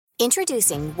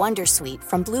Introducing Wondersuite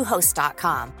from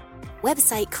Bluehost.com.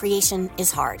 Website creation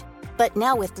is hard, but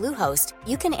now with Bluehost,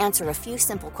 you can answer a few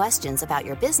simple questions about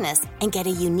your business and get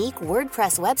a unique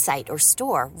WordPress website or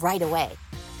store right away.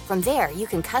 From there, you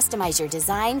can customize your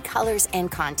design, colors,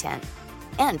 and content.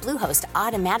 And Bluehost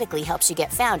automatically helps you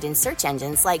get found in search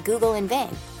engines like Google and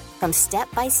Bing. From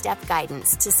step-by-step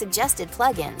guidance to suggested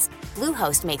plugins,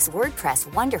 Bluehost makes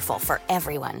WordPress wonderful for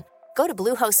everyone. Go to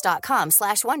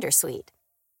bluehost.com/wondersuite.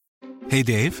 Hey,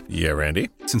 Dave. Yeah, Randy.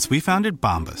 Since we founded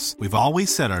Bombas, we've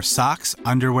always said our socks,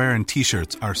 underwear, and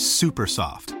T-shirts are super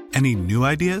soft. Any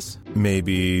new ideas?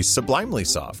 Maybe sublimely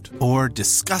soft. Or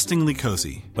disgustingly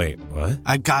cozy. Wait, what?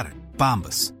 I got it.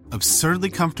 Bombas. Absurdly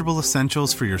comfortable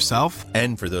essentials for yourself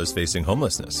And for those facing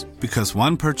homelessness. Because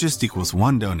one purchased equals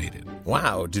one donated.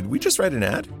 Wow, did we just write an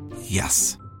ad?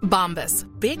 Yes. Bombas.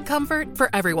 Big comfort for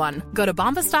everyone. Go to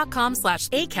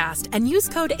bombas.com/ACAST and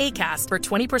use code ACAST for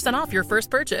 20% off your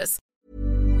first purchase.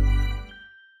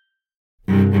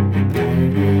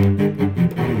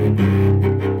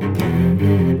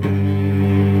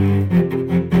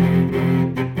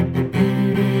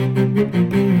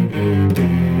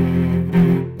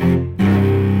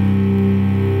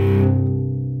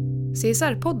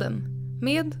 CSRPODden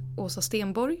med Åsa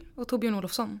Stenborg och Torbjörn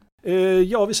Olofsson.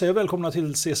 Ja, vi säger välkomna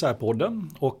till CSRPODden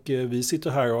och vi sitter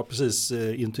här och har precis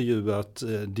intervjuat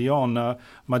Diana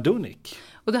Madunic.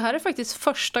 Och det här är faktiskt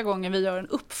första gången vi gör en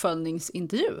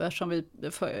uppföljningsintervju eftersom vi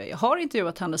har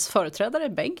intervjuat hennes företrädare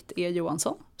Bengt E.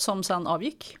 Johansson som sedan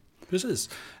avgick. Precis.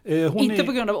 Inte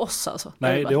på grund av oss alltså.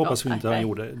 Nej, det hoppas vi inte han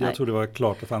gjorde. Jag tror det var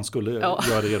klart att han skulle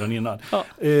göra det redan innan. Ja.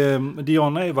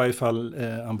 Diana är i varje fall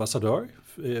ambassadör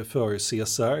för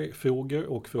CSR-frågor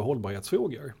och för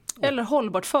hållbarhetsfrågor. Eller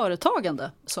hållbart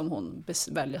företagande som hon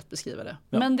väljer att beskriva det.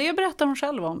 Ja. Men det berättar hon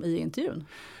själv om i intervjun.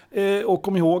 Och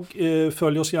kom ihåg,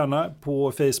 följ oss gärna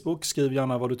på Facebook, skriv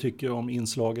gärna vad du tycker om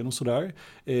inslagen och sådär.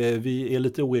 Vi är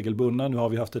lite oregelbundna, nu har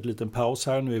vi haft ett liten paus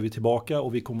här, nu är vi tillbaka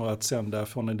och vi kommer att sända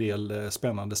från en del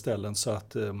spännande ställen så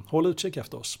att håll utkik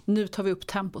efter oss. Nu tar vi upp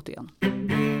tempot igen.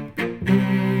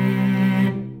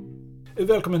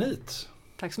 Välkommen hit.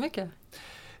 Tack så mycket.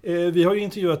 Vi har ju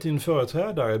intervjuat din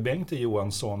företrädare Bengt E.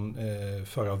 Johansson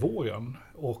förra våren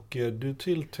och du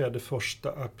tillträdde 1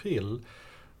 april.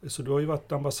 Så du har ju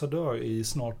varit ambassadör i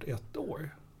snart 1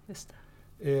 år. Just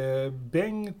det.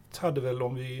 Bengt hade väl,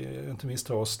 om vi inte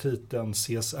misstar oss, titeln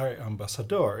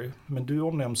CSR-ambassadör. Men du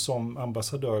omnämns som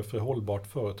ambassadör för hållbart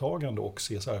företagande och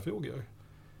CSR-frågor.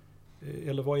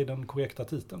 Eller vad är den korrekta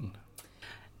titeln?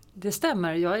 Det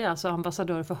stämmer, jag är alltså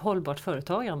ambassadör för hållbart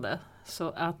företagande.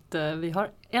 Så att vi har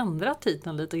ändrat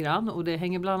titeln lite grann och det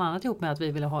hänger bland annat ihop med att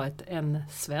vi vill ha en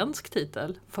svensk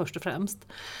titel först och främst.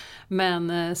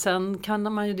 Men sen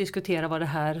kan man ju diskutera vad det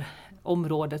här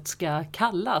området ska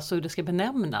kallas och hur det ska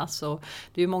benämnas. Och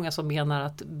det är ju många som menar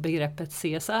att begreppet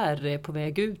CSR är på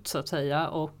väg ut så att säga.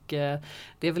 Och det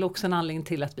är väl också en anledning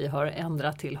till att vi har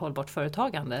ändrat till hållbart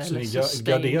företagande. Så ni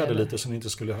garderade lite så ni inte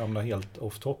skulle hamna helt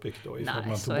off topic då?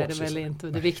 Nej, så är det väl inte.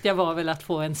 Det viktiga var väl att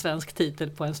få en svensk titel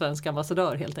på en svensk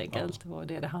ambassadör helt enkelt. Ja.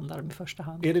 Det var det handlar om i första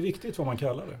hand. Är det viktigt vad man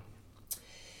kallar det?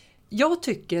 Jag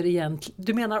tycker egentligen,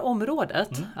 du menar området?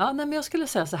 Ja, nej, men jag skulle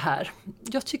säga så här.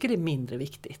 Jag tycker det är mindre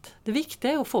viktigt. Det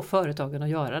viktiga är att få företagen att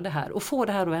göra det här och få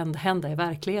det här att hända i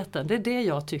verkligheten. Det är det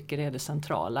jag tycker är det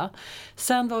centrala.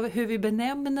 Sen hur vi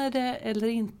benämner det eller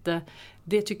inte,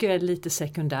 det tycker jag är lite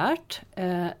sekundärt.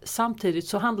 Samtidigt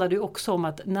så handlar det också om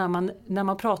att när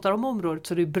man pratar om området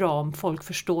så är det bra om folk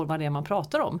förstår vad det är man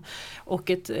pratar om. Och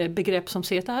ett begrepp som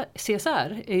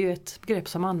CSR är ju ett begrepp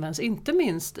som används inte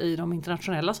minst i de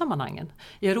internationella sammanhangen.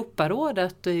 I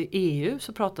Europarådet och i EU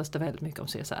så pratas det väldigt mycket om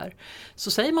CSR.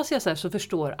 Så säger man CSR så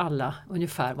förstår alla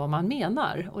ungefär vad man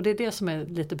menar. Och det är det som är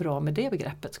lite bra med det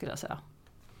begreppet skulle jag säga.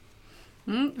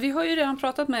 Vi har ju redan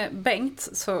pratat med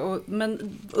Bengt,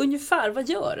 men ungefär vad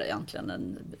gör egentligen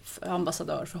en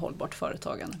ambassadör för hållbart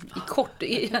företagande? I kort,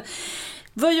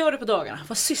 vad gör du på dagarna?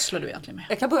 Vad sysslar du egentligen med?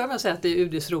 Jag kan börja med att säga att det är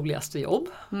UDs roligaste jobb.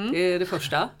 Det är det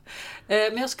första.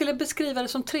 Men jag skulle beskriva det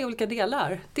som 3 olika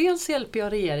delar. Dels hjälper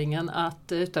jag regeringen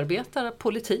att utarbeta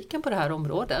politiken på det här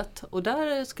området. Och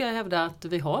där ska jag hävda att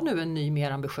vi har nu en ny,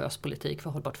 mer ambitiös politik för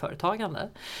hållbart företagande.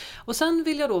 Och sen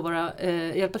vill jag då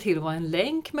hjälpa till att vara en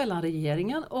länk mellan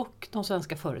regeringen och de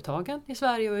svenska företagen i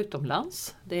Sverige och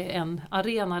utomlands. Det är en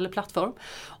arena eller plattform.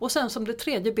 Och sen som det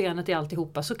tredje benet i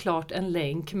alltihopa såklart en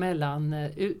länk mellan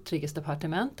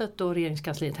Utrikesdepartementet och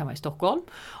regeringskansliet hemma i Stockholm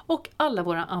och alla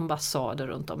våra ambassader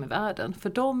runt om i världen. För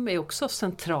de är också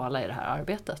centrala i det här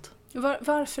arbetet.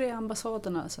 Varför är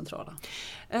ambassaderna centrala?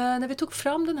 När vi tog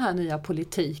fram den här nya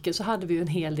politiken så hade vi ju en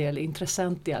hel del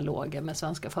intressentdialoger med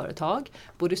svenska företag.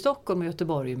 Både i Stockholm,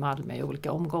 Göteborg och Malmö i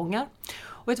olika omgångar.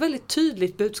 Och ett väldigt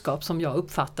tydligt budskap som jag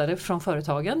uppfattade från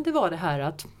företagen, det var det här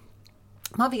att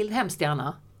man vill hemskt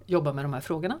gärna jobba med de här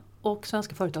frågorna och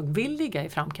svenska företag vill ligga i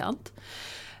framkant.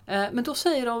 Men då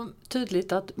säger de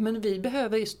tydligt att men vi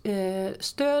behöver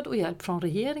stöd och hjälp från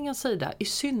regeringens sida, i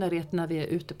synnerhet när vi är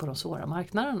ute på de svåra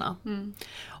marknaderna.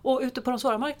 Och ute på de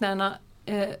svåra marknaderna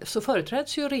så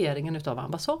företräds ju regeringen utav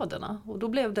ambassaderna. Och då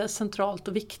blev det centralt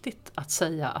och viktigt att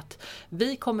säga att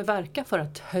vi kommer verka för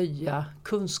att höja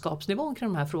kunskapsnivån kring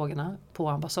de här frågorna på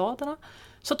ambassaderna,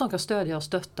 så att de kan stödja och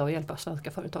stötta och hjälpa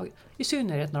svenska företag, i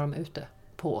synnerhet när de är ute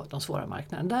på de svåra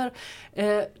marknaderna.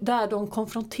 Där de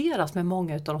konfronteras med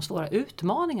många av de svåra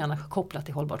utmaningarna kopplat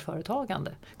till hållbart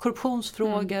företagande.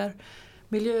 Korruptionsfrågor,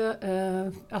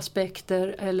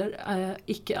 miljöaspekter eller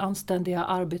icke anständiga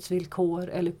arbetsvillkor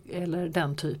eller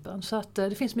den typen. Så att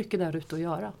det finns mycket där ute att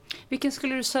göra. Vilken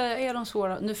skulle du säga är de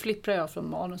svåra? Nu flipprar jag från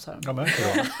manus här. Ja, men,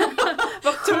 ja.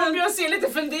 Vad skönt, jag ser lite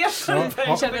fundersam.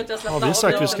 Har vi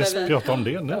sagt att vi ska prata om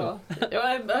det nu?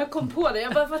 Ja. Jag kom på det.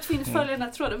 Jag bara följer den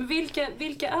här tråden. Men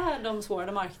vilka är de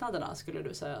svåra marknaderna skulle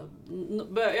du säga?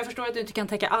 Jag förstår att du inte kan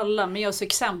täcka alla, men ge oss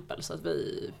exempel så att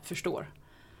vi förstår.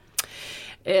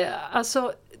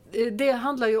 Alltså det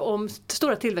handlar ju om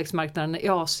stora tillväxtmarknaderna i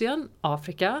Asien,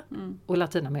 Afrika och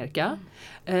Latinamerika.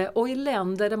 Och i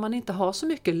länder där man inte har så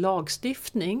mycket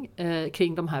lagstiftning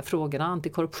kring de här frågorna,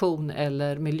 antikorruption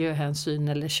eller miljöhänsyn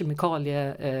eller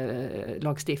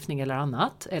kemikalielagstiftning eller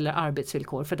annat, eller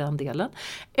arbetsvillkor för den delen.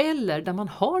 Eller där man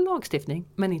har lagstiftning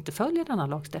men inte följer denna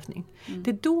lagstiftning.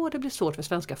 Det är då det blir svårt för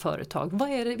svenska företag.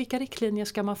 Vilka riktlinjer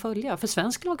ska man följa? För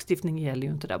svensk lagstiftning gäller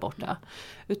ju inte där borta.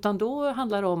 Utan då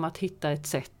handlar det om att hitta ett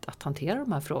sätt att hantera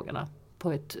de här frågorna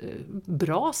på ett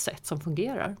bra sätt som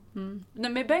fungerar.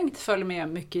 Men Bengt följer med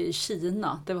mycket i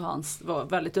Kina. Det var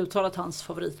väldigt uttalat hans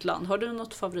favoritland. Har du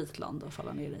något favoritland att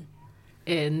falla ner i?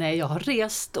 Nej, jag har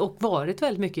rest och varit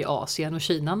väldigt mycket i Asien och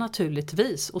Kina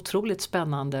naturligtvis. Otroligt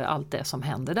spännande allt det som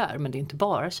händer där. Men det är inte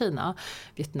bara Kina.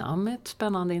 Vietnam är ett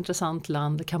spännande, intressant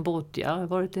land. Kambodja har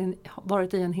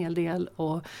varit i en hel del.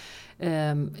 Och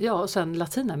sen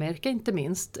Latinamerika inte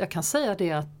minst. Jag kan säga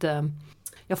det att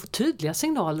jag får tydliga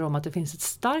signaler om att det finns ett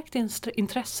starkt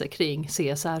intresse kring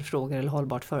CSR-frågor eller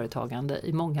hållbart företagande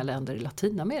i många länder i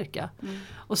Latinamerika.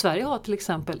 Och Sverige har till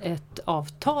exempel ett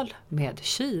avtal med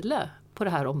Chile på det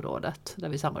här området där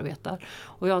vi samarbetar.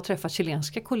 Och jag har träffat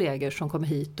chilenska kollegor som kommer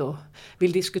hit och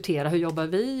vill diskutera hur jobbar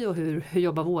vi och hur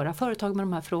jobbar våra företag med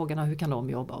de här frågorna, hur kan de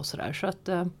jobba och sådär. Så att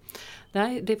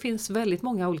det finns väldigt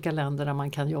många olika länder där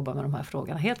man kan jobba med de här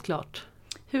frågorna, helt klart.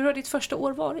 Hur har ditt första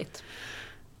år varit?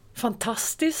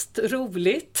 Fantastiskt,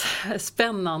 roligt,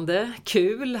 spännande,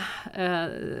 kul.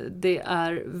 Det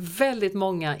är väldigt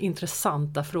många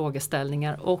intressanta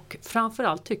frågeställningar och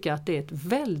framförallt tycker jag att det är ett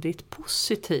väldigt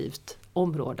positivt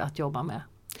område att jobba med.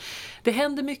 Det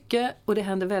händer mycket och det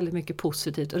händer väldigt mycket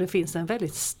positivt och det finns en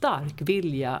väldigt stark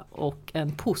vilja och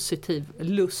en positiv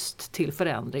lust till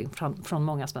förändring från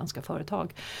många svenska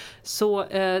företag. Så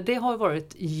det har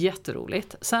varit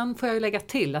jätteroligt. Sen får jag ju lägga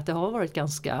till att det har varit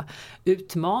ganska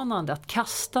utmanande att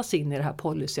kastas in i det här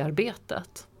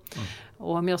policyarbetet.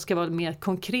 Och om jag ska vara mer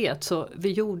konkret så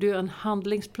vi gjorde ju en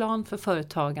handlingsplan för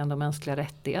företagande och mänskliga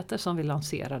rättigheter som vi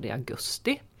lanserade i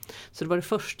augusti. Så det var det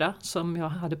första som jag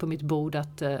hade på mitt bord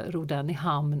att ro den i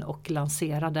hamn och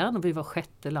lansera den. Och vi var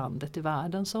 6:e landet i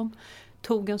världen som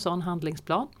tog en sån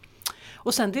handlingsplan.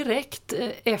 Och sen direkt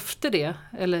efter det,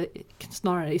 eller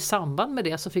snarare i samband med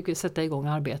det, så fick vi sätta igång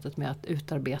arbetet med att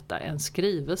utarbeta en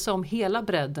skrivelse om hela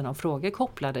bredden av frågor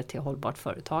kopplade till hållbart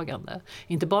företagande.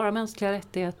 Inte bara mänskliga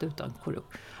rättigheter utan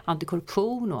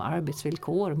antikorruption och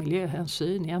arbetsvillkor,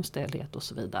 miljöhänsyn, jämställdhet och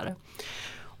så vidare.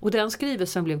 Och den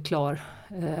skrivelsen blev klar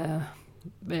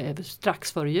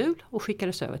strax före jul och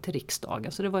skickades över till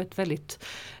riksdagen. Så det var ett väldigt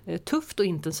tufft och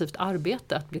intensivt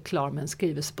arbete att bli klar med en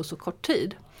skrivelse på så kort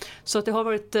tid. Så att det har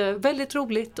varit väldigt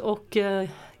roligt och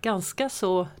ganska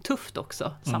så tufft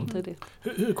också samtidigt.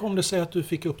 Hur kom det sig att du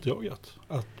fick uppdraget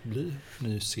att bli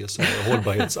ny CSR och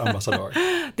hållbarhetsambassadör?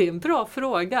 Det är en bra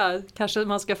fråga. Kanske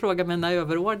man ska fråga mina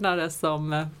överordnare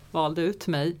som valde ut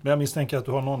mig. Men jag misstänker att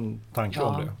du har någon tanke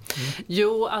om det.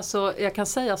 Jo, alltså jag kan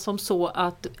säga som så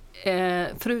att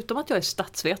förutom att jag är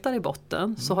statsvetare i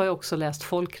botten så har jag också läst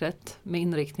folkrätt med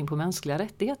inriktning på mänskliga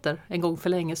rättigheter en gång för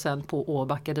länge sedan på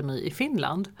Åbo Akademi i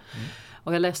Finland.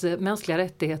 Och jag läste mänskliga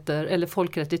rättigheter eller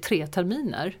folkrätt i 3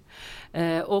 terminer.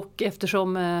 Och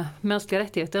eftersom mänskliga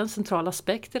rättigheter är en central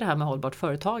aspekt i det här med hållbart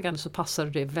företagande så passade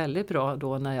det väldigt bra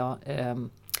då när jag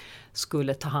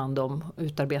skulle ta hand om och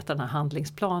utarbeta den här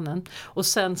handlingsplanen. Och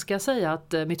sen ska jag säga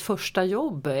att mitt första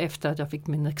jobb efter att jag fick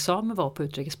min examen var på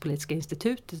Utrikespolitiska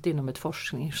institutet inom ett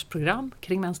forskningsprogram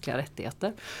kring mänskliga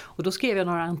rättigheter. Och då skrev jag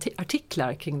några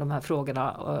artiklar kring de här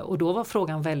frågorna och då var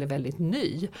frågan väldigt, väldigt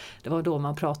ny. Det var då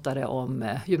man pratade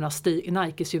om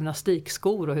Nikes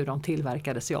gymnastikskor och hur de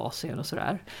tillverkades i Asien och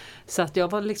sådär. Så att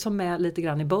jag var liksom med lite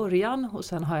grann i början och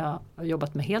sen har jag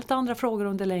jobbat med helt andra frågor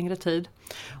under längre tid.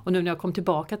 Och nu när jag kom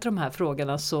tillbaka till de här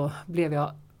frågorna så blev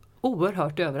jag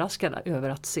oerhört överraskad över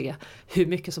att se hur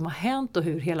mycket som har hänt och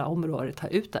hur hela området har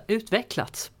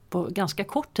utvecklats på ganska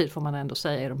kort tid får man ändå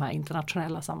säga i de här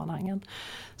internationella sammanhangen.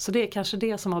 Så det är kanske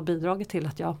det som har bidragit till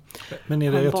att jag Men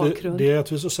är har en bakgrund. Det är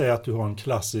rättvist att säga att du har en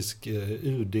klassisk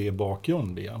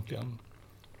UD-bakgrund egentligen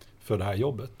för det här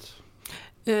jobbet?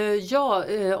 Ja,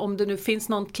 om det nu finns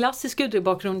någon klassisk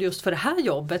UD-bakgrund just för det här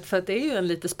jobbet, för att det är ju en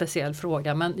lite speciell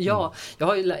fråga, men ja, jag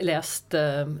har ju läst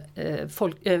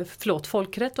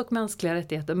folkrätt och mänskliga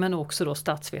rättigheter, men också då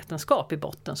statsvetenskap i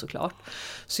botten såklart.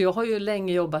 Så jag har ju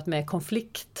länge jobbat med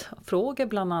konfliktfrågor,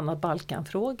 bland annat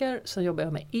Balkanfrågor, sen jobbar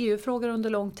jag med EU-frågor under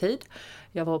lång tid.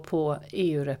 Jag var på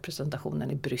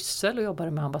EU-representationen i Bryssel och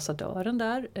jobbade med ambassadören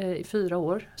där i 4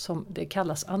 år. Som det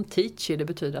kallas antici, det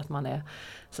betyder att man är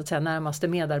så att säga närmaste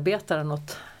medarbetaren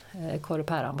åt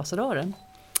Coreper-ambassadören.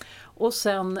 Och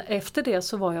sen efter det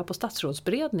så var jag på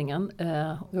statsrådsberedningen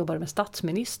och jobbade med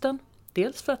statsministern.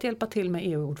 Dels för att hjälpa till med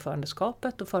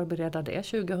EU-ordförandeskapet och förbereda det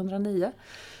 2009.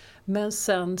 Men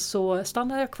sen så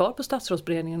stannade jag kvar på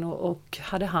statsrådsberedningen och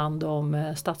hade hand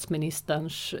om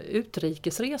statsministerns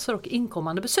utrikesresor och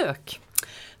inkommande besök.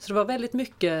 Så det var väldigt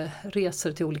mycket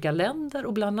resor till olika länder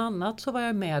och bland annat så var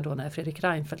jag med då när Fredrik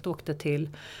Reinfeldt åkte till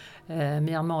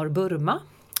Myanmar, Burma,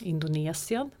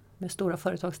 Indonesien med stora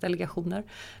företagsdelegationer.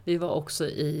 Vi var också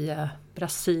i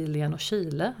Brasilien och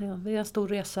Chile, det är en stor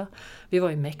resa. Vi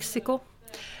var i Mexiko.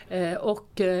 Och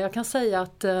jag kan säga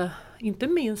att inte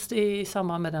minst i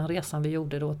samband med den resan vi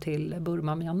gjorde då till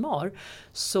Burma, Myanmar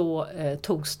så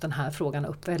togs den här frågan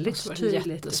upp väldigt tydligt.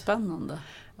 Jättespännande.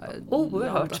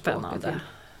 Oerhört spännande.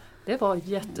 Det var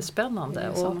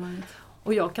jättespännande.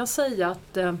 Och jag kan säga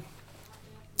att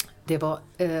det var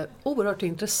oerhört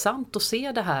intressant att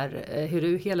se det här, hur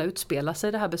det hela utspelar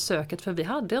sig, det här besöket. För vi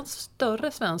hade en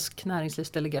större svensk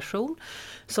näringslivsdelegation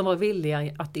som var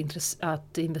villiga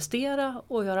att investera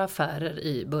och göra affärer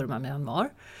i Burma, Myanmar.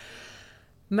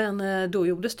 Men då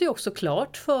gjordes det också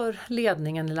klart för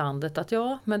ledningen i landet att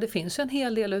men det finns ju en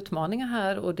hel del utmaningar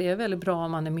här och det är väldigt bra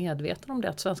om man är medveten om det,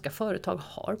 att svenska företag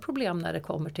har problem när det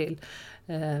kommer till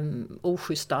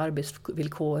oschyssta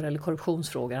arbetsvillkor eller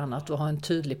korruptionsfrågor och annat och ha en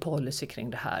tydlig policy kring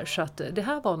det här. Så att det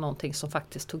här var någonting som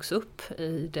faktiskt togs upp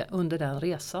under den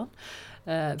resan.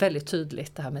 Väldigt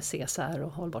tydligt det här med CSR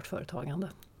och hållbart företagande.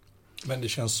 Men det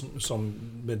känns som,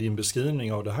 med din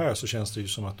beskrivning av det här så känns det ju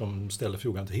som att de ställer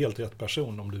frågan till helt rätt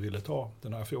person om du ville ta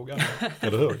den här frågan.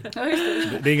 Eller hur? Ja,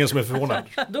 just det. Det är ingen som är förvånad.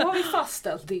 Då har vi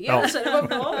fastställt det. Ja. Så det var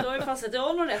bra, då har vi fastställt. Jag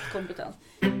har nog rätt kompetens.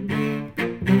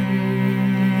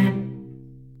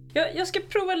 Jag ska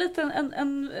prova lite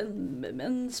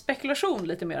en spekulation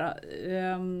lite mera.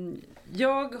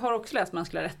 Jag har också läst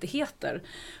mänskliga rättigheter.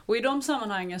 Och i de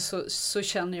sammanhangen så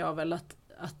känner jag väl att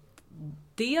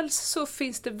dels så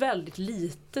finns det väldigt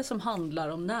lite som handlar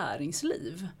om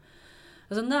näringsliv.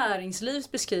 Alltså näringsliv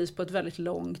beskrivs på ett väldigt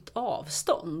långt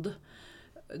avstånd.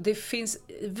 Det finns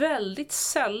väldigt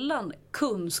sällan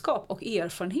kunskap och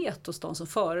erfarenhet hos de som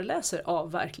föreläser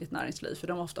av verkligt näringsliv. För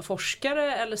de är ofta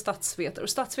forskare eller statsvetare. Och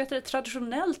statsvetare är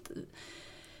traditionellt,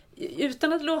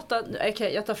 utan att låta,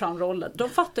 jag tar fram rollen, de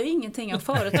fattar ju ingenting om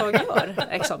företag gör.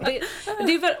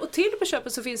 Och till på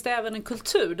köpet så finns det även en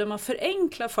kultur där man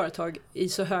förenklar företag i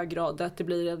så hög grad att det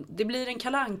blir en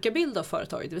kalanka-bild av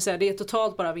företaget. Det vill säga det är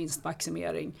totalt bara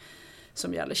vinstmaximering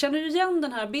som gäller. Känner du igen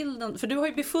den här bilden? För du har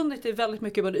ju befunnit dig väldigt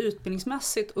mycket både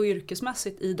utbildningsmässigt och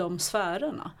yrkesmässigt i de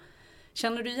sfärerna.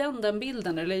 Känner du igen den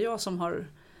bilden eller är jag som har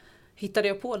hittat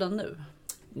det på den nu?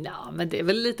 Ja, men det är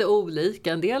väl lite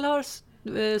olika. En del har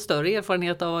större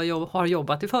erfarenhet av att ha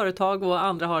jobbat i företag och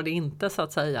andra har det inte så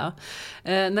att säga.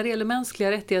 När det gäller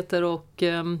mänskliga rättigheter och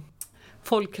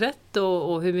folkrätt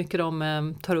och hur mycket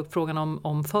de tar upp frågan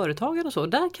om företagen och så,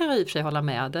 där kan jag i och för sig hålla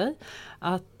med dig.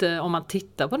 Att om man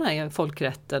tittar på den här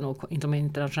folkrätten och de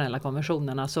internationella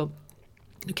konventionerna så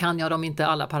kan jag dem inte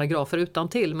alla paragrafer utan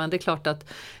till, men det är klart att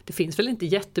det finns väl inte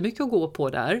jättemycket att gå på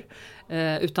där.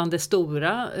 Utan det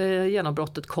stora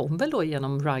genombrottet kom väl då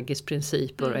genom Ruggis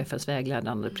principer och FNs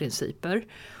vägledande principer.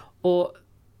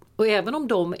 Och även om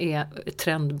de är ett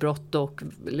trendbrott och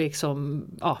liksom,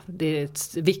 det är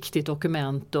ett viktigt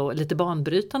dokument och lite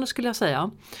banbrytande skulle jag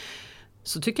säga,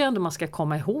 så tycker jag ändå man ska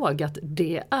komma ihåg att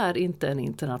det är inte en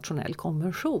internationell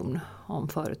konvention om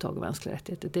företag och mänskliga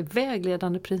rättigheter. Det är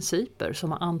vägledande principer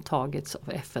som har antagits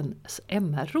av FN:s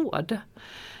MR-råd.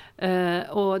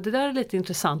 Och det där är lite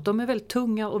intressant. De är väldigt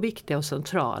tunga och viktiga och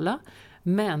centrala.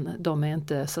 Men de är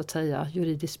inte så att säga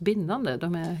juridiskt bindande.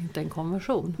 De är inte en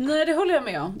konvention. Nej, det håller jag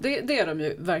med om. Det är de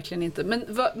ju verkligen inte. Men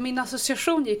min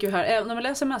association gick ju här. Även när man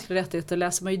läser mänskliga rättigheter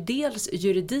läser man ju dels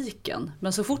juridiken.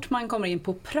 Men så fort man kommer in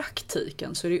på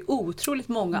praktiken så är det otroligt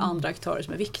många andra aktörer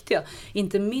som är viktiga.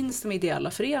 Inte minst de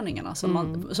ideella föreningarna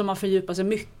som man fördjupar sig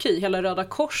mycket i. Hela Röda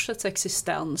Korsets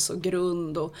existens och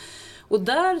grund. Och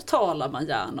där talar man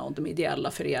gärna om de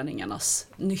ideella föreningarnas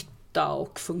nytta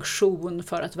och funktion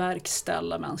för att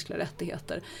verkställa mänskliga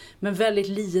rättigheter. Men väldigt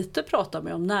lite pratar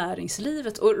man om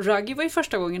näringslivet. Och Ruggie var ju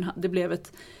första gången det blev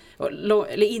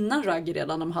eller innan Ruggie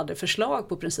redan de hade förslag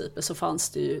på principer så fanns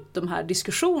det ju de här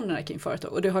diskussionerna kring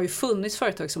företag. Och det har ju funnits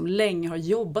företag som länge har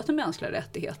jobbat med mänskliga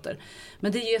rättigheter.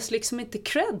 Men det ges liksom inte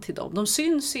cred till dem. De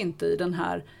syns inte i den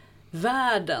här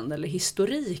världen eller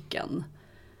historiken.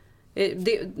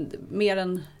 Det, mer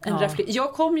än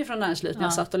jag kom ju från näringslivet när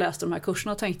jag satt och läste de här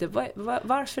kurserna och tänkte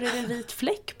varför är det en vit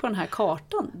fläck på den här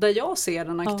kartan där jag ser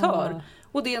en aktör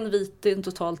och det är en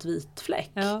totalt vit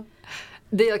fläck.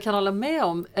 Det jag kan hålla med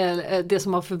om, det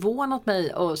som har förvånat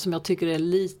mig och som jag tycker är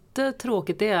lite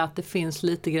tråkigt, det är att det finns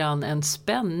lite grann en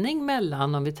spänning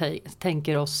mellan, om vi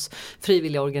tänker oss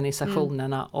frivilliga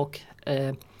organisationerna och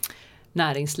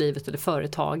näringslivet eller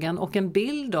företagen, och en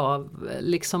bild av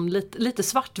liksom lite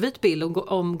svartvit bild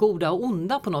om goda och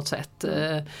onda på något sätt,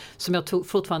 som jag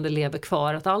fortfarande lever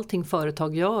kvar, att allting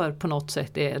företag gör på något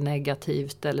sätt är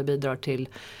negativt eller bidrar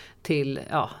till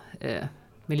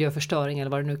miljöförstöring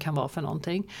eller vad det nu kan vara för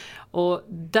någonting. Och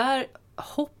där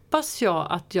hoppas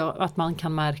jag att man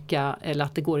kan märka, eller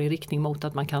att det går i riktning mot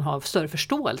att man kan ha större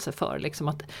förståelse för, liksom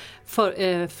att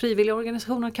frivilliga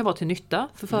organisationer kan vara till nytta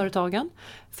för företagen.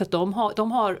 För att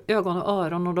de har ögon och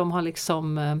öron och de har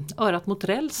liksom örat mot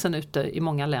rälsen ute i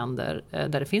många länder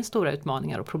där det finns stora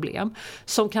utmaningar och problem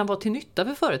som kan vara till nytta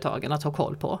för företagen att ha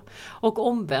koll på. Och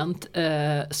omvänt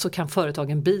så kan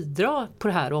företagen bidra på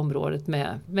det här området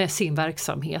med sin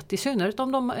verksamhet, i synnerhet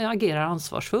om de agerar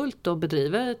ansvarsfullt och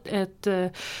bedriver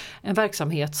en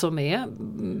verksamhet som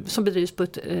bedrivs på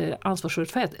ett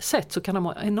ansvarsfullt sätt, så kan de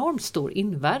ha enormt stor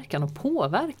inverkan och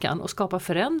påverkan och skapa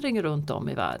förändring runt om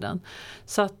i världen.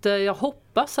 Så att jag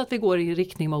hoppas att vi går i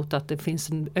riktning mot att det finns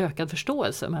en ökad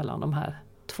förståelse mellan de här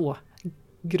två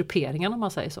grupperingarna, om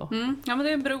man säger så. Ja, men det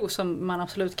är en bro som man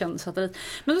absolut kan sätta dit.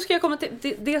 Men då ska jag komma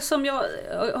till det som jag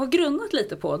har grundat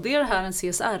lite på. Det är det här en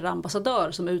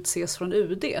CSR-ambassadör som utses från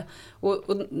UD. Och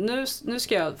nu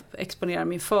ska jag exponera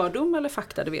min fördom eller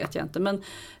fakta, det vet jag inte. Men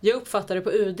jag uppfattar det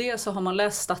på UD så har man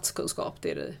läst statskunskap.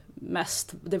 Det är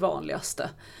det vanligaste.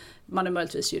 Man är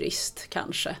möjligtvis jurist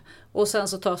kanske. Och sen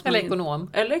så tas man eller ekonom.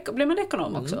 Eller blir man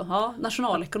ekonom också? Ja,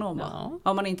 nationalekonom.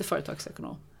 Ja, man är inte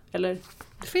företagsekonom. Eller?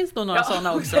 Det finns nog några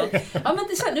sådana också. Ja, men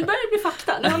nu börjar det bli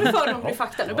fakta. Nu håller fördom bli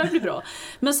fakta. Nu börjar det bli bra.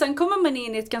 Men sen kommer man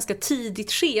in i ett ganska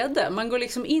tidigt skede. Man går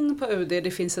liksom in på UD.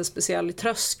 Det finns en speciell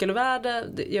tröskelvärde.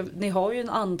 Ni har ju en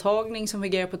antagning som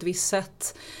fungerar på ett visst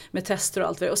sätt med tester och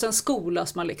allt. Och sen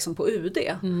skolas man liksom på UD.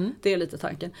 Det är lite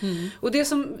tanken. Och det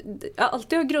som jag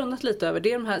alltid har grundat lite över,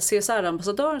 det är de här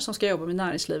CSR-ambassadörer som ska jobba med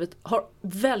näringslivet har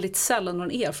väldigt sällan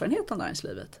någon erfarenhet av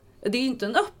näringslivet. Det är inte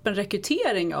en öppen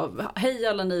rekrytering av hej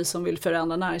alla ni som vill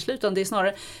förändra näringsliv, utan det är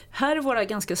snarare här är våra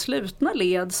ganska slutna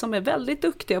led som är väldigt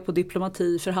duktiga på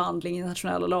diplomati, förhandling,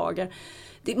 internationella lagar.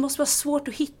 Det måste vara svårt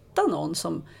att hitta någon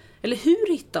som, eller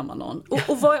hur hittar man någon?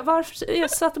 Och varför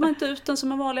sätter man inte ut den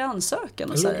som en vanlig ansökan?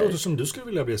 Det låter som du skulle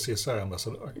vilja bli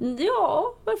CSR-ambassadör.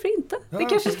 Ja, varför inte? Ja. Det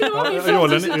kanske skulle vara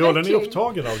min rollen är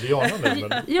upptagen av Diana nu.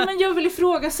 Men... Ja, men jag vill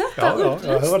ifrågasätta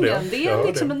upplysningen. Det är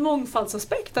liksom en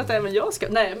mångfaldsaspekt att även jag ska...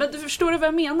 Nej, men du förstår vad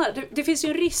jag menar. Det finns ju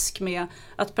en risk med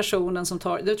att personen som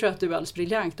tar... Det tror jag att du är alldeles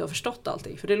briljant och har förstått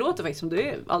allting. För det låter faktiskt som du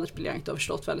är alldeles briljant och har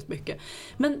förstått väldigt mycket.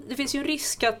 Men det finns ju en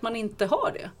risk att man inte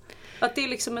har det. Att det är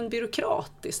liksom en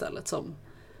byråkrat istället som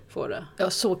får det. Ja,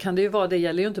 så kan det ju vara. Det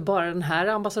gäller ju inte bara den här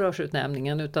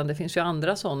ambassadörsutnämningen, utan det finns ju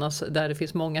andra sådana där det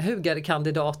finns många hugade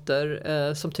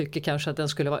kandidater som tycker kanske att den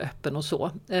skulle vara öppen och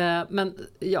så. Men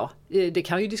ja, det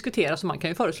kan ju diskuteras och man kan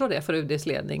ju föreslå det för UDs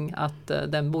ledning att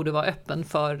den borde vara öppen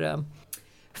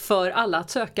för alla att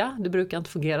söka. Det brukar inte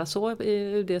fungera så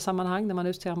i UD-sammanhang när man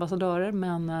utser ambassadörer,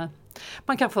 men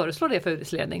man kan föreslå det för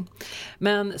UDs ledning.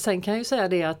 Men sen kan jag ju säga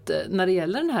det att när det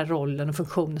gäller den här rollen och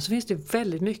funktionen så finns det ju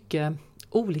väldigt mycket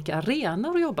olika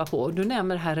arenor att jobba på. Du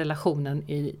nämner här relationen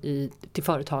till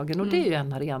företagen och det är ju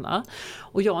en arena.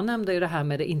 Och jag nämnde ju det här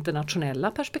med det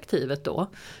internationella perspektivet då.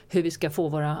 Hur vi ska få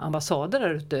våra ambassader där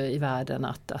ute i världen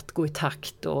att gå i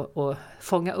takt och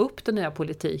fånga upp den nya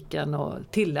politiken och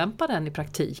tillämpa den i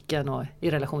praktiken och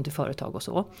i relation till företag och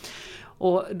så.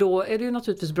 Och då är det ju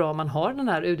naturligtvis bra om man har den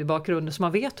här UD-bakgrunden så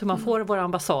man vet hur man får våra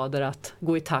ambassader att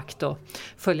gå i takt och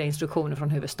följa instruktioner från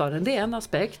huvudstaden. Det är en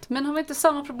aspekt. Men har vi inte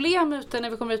samma problem ute när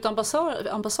vi kommer ut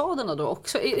ambassaderna då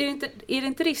också? Är det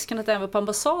inte risken att även på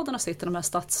ambassaderna sitter de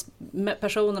här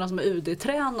personerna som är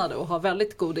UD-tränade och har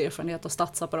väldigt god erfarenhet av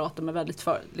statsapparaten med väldigt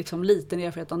liten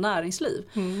erfarenhet av näringsliv?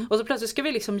 Och så plötsligt ska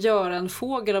vi liksom göra en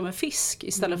fågel av en fisk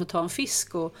istället för att ta en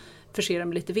fisk och förse dem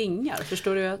med lite vingar.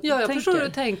 Förstår du? Jag förstår hur du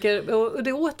tänker. Och det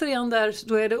är återigen där,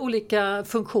 då är det olika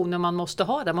funktioner man måste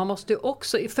ha där. Man måste ju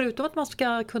också, förutom att man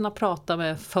ska kunna prata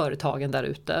med företagen där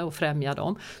ute och främja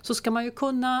dem, så ska man ju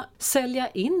kunna sälja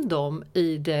in dem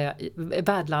i det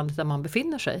värdlandet där man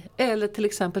befinner sig. Eller till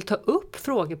exempel ta upp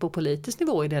frågor på politisk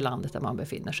nivå i det landet där man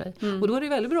befinner sig. Och då är det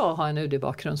väldigt bra att ha en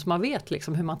UD-bakgrund så man vet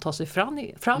liksom hur man tar sig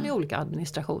fram i olika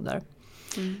administrationer.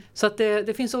 Så att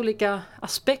det finns olika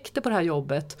aspekter på det här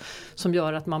jobbet som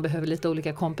gör att man behöver lite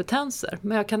olika kompetenser.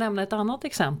 Men jag kan nämna ett annat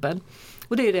exempel.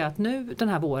 Och det är det att nu den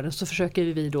här våren så försöker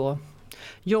vi då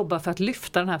jobba för att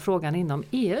lyfta den här frågan inom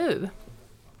EU.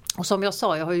 Och som jag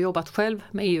sa, jag har jobbat själv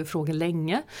med EU-frågor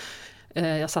länge.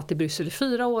 Jag satt i Bryssel i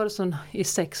 4 år och sen i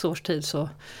 6 års tid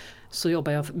så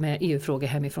jobbar jag med EU-frågor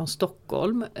hemifrån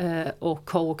Stockholm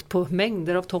och har åkt på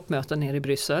mängder av toppmöten nere i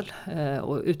Bryssel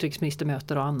och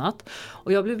utrikesministermöten och annat.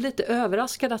 Och jag blev lite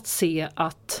överraskad att se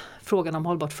att frågan om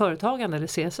hållbart företagande eller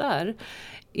CSR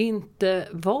inte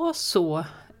var så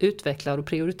utvecklad och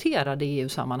prioriterad i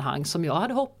EU-sammanhang som jag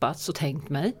hade hoppats och tänkt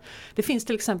mig. Det finns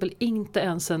till exempel inte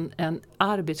ens en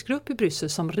arbetsgrupp i Bryssel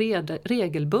som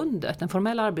regelbundet, en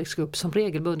formell arbetsgrupp som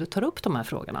regelbundet tar upp de här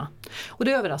frågorna. Och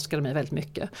det överraskade mig väldigt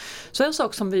mycket. Så en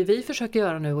sak som vi försöker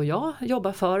göra nu och jag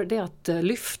jobbar för, det är att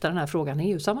lyfta den här frågan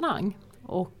i EU-sammanhang.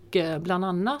 Och bland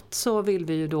annat så vill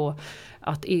vi ju då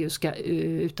att EU ska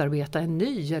utarbeta en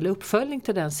ny eller uppföljning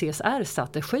till den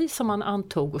CSR-strategi som man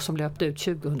antog och som löpte ut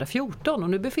 2014. Och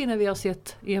nu befinner vi oss i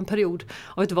en period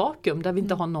av ett vakuum där vi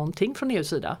inte har någonting från EUs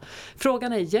sida.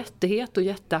 Frågan är jättehet och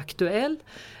jätteaktuell.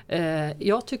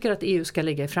 Jag tycker att EU ska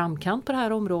ligga i framkant på det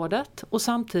här området och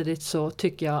samtidigt så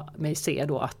tycker jag mig se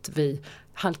då att vi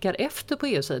halkar efter på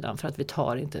EU-sidan för att vi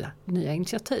tar inte nya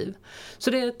initiativ.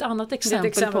 Så det är ett annat exempel. Det är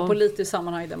ett exempel på politiskt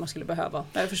sammanhang där man skulle behöva.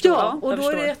 Jag förstår. Ja, och då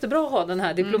är det jättebra att ha den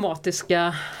här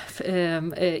diplomatiska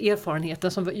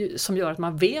erfarenheten som gör att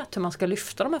man vet hur man ska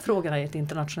lyfta de här frågorna i ett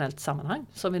internationellt sammanhang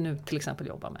som vi nu till exempel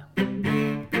jobbar med.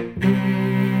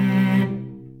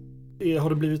 Har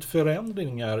det blivit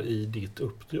förändringar i ditt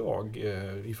uppdrag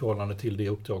i förhållande till det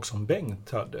uppdrag som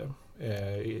Bengt hade?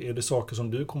 Är det saker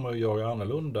som du kommer att göra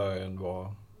annorlunda än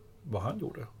vad han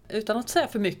gjorde? Utan att säga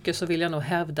för mycket så vill jag nog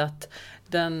hävda att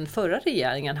den förra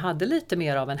regeringen hade lite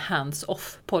mer av en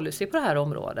hands-off policy på det här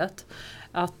området.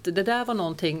 Att det där var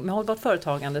någonting med hållbart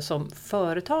företagande som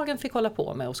företagen fick hålla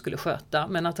på med och skulle sköta,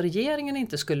 men att regeringen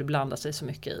inte skulle blanda sig så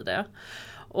mycket i det.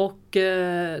 Och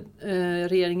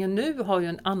regeringen nu har ju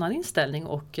en annan inställning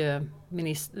och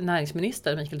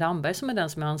näringsminister Mikael Damberg som är den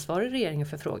som är ansvarig i regeringen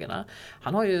för frågorna.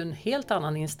 Han har ju en helt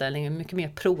annan inställning, en mycket mer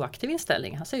proaktiv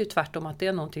inställning. Han säger ju tvärtom att det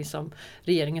är någonting som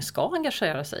regeringen ska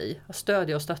engagera sig i. Att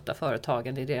stödja och stötta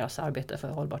företagen i deras arbete för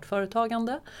hållbart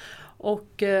företagande.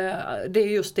 Och det är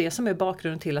just det som är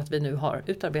bakgrunden till att vi nu har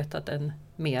utarbetat en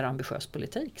mer ambitiös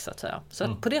politik så att säga. Så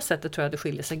att på det sättet tror jag det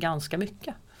skiljer sig ganska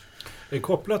mycket.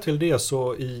 Kopplat till det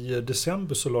så i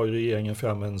december så la regeringen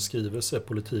fram en skrivelse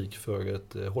politik för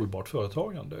ett hållbart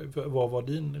företagande. Vad var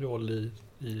din roll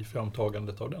i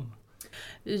framtagandet av den?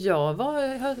 Jag var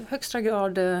i högsta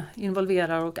grad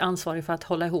involverad och ansvarig för att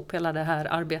hålla ihop hela det här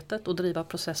arbetet och driva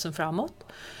processen framåt.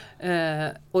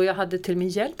 Och jag hade till min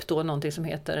hjälp då någonting som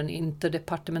heter en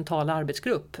interdepartemental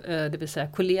arbetsgrupp. Det vill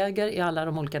säga kollegor i alla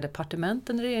de olika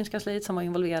departementen i regeringskansliet som var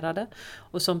involverade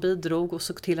och som bidrog och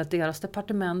såg till att deras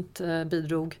departement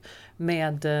bidrog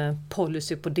med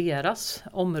policy på deras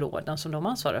områden som de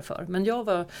ansvarade för. Men jag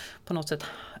var på något sätt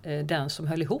den som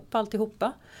höll ihop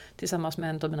alltihopa tillsammans med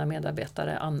en av mina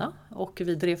medarbetare Anna och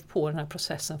vi drev på den här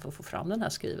processen för att få fram den här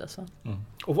skrivelsen.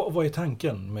 Och vad är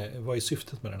tanken, vad är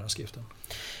syftet med den här skriften?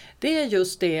 Det är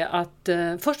just det att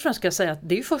först och främst ska jag säga att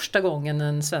det är första gången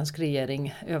en svensk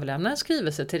regering överlämnar en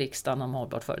skrivelse till riksdagen om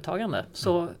hållbart företagande.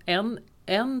 Så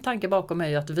en tanke bakom är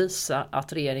ju att visa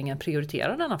att regeringen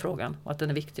prioriterar denna frågan och att den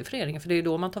är viktig för regeringen, för det är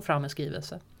då man tar fram en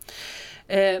skrivelse.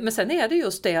 Men sen är det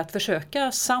just det att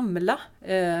försöka samla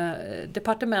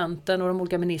departementen och de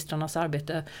olika ministrarnas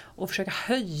arbete och försöka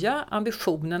höja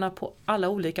ambitionerna på alla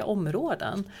olika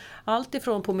områden. Allt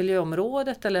ifrån på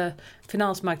miljöområdet eller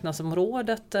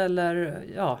finansmarknadsområdet eller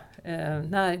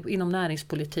inom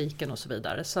näringspolitiken och så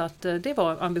vidare. Så att det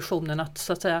var ambitionen att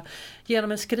så att säga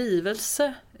genom en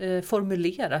skrivelse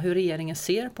formulera hur regeringen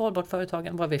ser på hållbart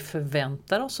företagen, vad vi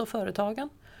förväntar oss av företagen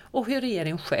och hur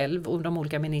regeringen själv och de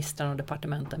olika ministrarna och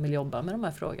departementen vill jobba med de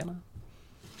här frågorna.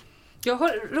 Jag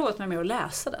har roat mig med att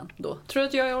läsa den då. Tror du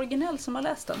att jag är originell som har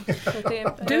läst den?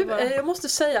 Jag måste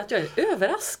säga att jag är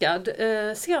överraskad.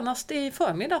 Senast i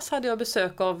förmiddags hade jag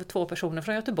besök av 2 personer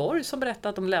från Göteborg som berättade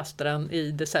att de läste den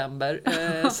i december.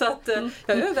 Så att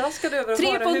jag är överraskad över att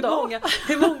höra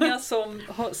hur många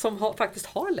som faktiskt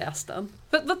har läst den.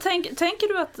 Tänker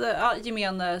du att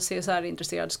gemene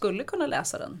CSR-intresserad skulle kunna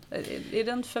läsa den? Är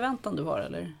det en förväntan du har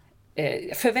eller?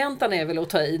 Förväntan är väl att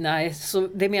ta i, nej, så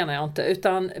det menar jag inte,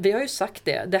 utan vi har ju sagt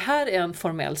det här är en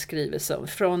formell skrivelse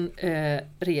från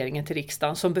regeringen till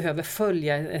riksdagen som behöver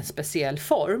följa en speciell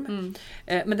form,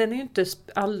 men den är ju inte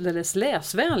alldeles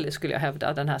läsvänlig skulle jag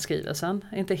hävda, den här skrivelsen,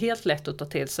 inte helt lätt att ta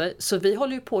till sig, så vi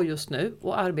håller ju på just nu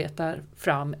och arbetar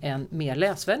fram en mer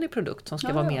läsvänlig produkt som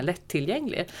ska vara mer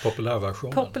lättillgänglig.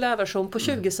 Populärversion på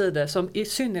 20 sidor som i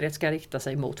synnerhet ska rikta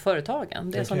sig mot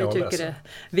företagen, det som vi tycker är det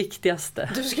viktigaste.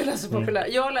 Du ska läsa populär.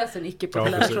 Jag läser en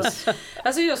icke-populär.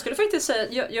 Alltså jag skulle faktiskt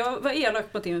säga, jag var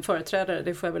elak mot din företrädare,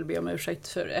 det får jag väl be om ursäkt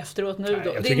för efteråt nu. Nej,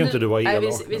 jag tycker inte du var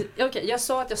elak. Okej, jag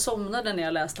sa att jag somnade när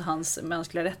jag läste hans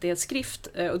mänskliga rättighetsskrift,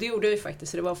 och det gjorde jag ju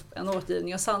faktiskt, det var en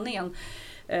återgivning av sanningen.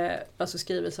 Alltså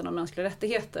skrivelsen om mänskliga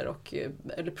rättigheter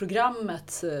eller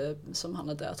programmet som han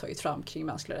hade tagit fram kring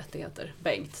mänskliga rättigheter.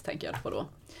 Bengt tänker jag på då.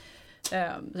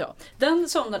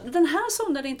 Den här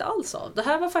somnade inte alls av. Det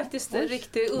här var faktiskt en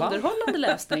riktigt underhållande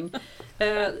läsning.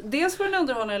 Dels var det en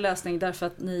underhållande läsning därför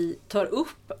att ni tar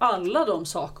upp alla de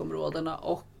sakområdena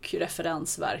och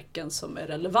referensverken som är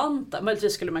relevanta.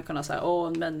 Möjligtvis skulle man kunna säga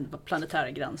men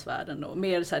planetära gränsvärden och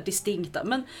mer så här distinkta.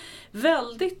 Men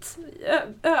väldigt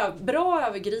bra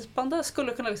övergripande,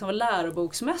 skulle kunna liksom vara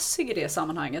läroboksmässig i det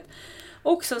sammanhanget.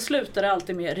 Och sen slutar det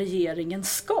alltid med regeringen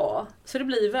ska. Så det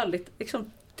blir väldigt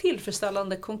liksom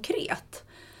tillfredsställande konkret.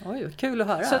 Oj, kul att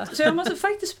höra. Så jag måste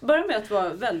faktiskt börja med att vara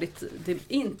väldigt, det är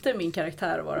inte min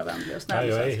karaktär att vara vänlig och snäll.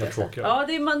 Nej, jag är helt tråkig. Ja,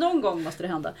 någon gång måste det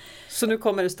hända. Så nu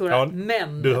kommer det stora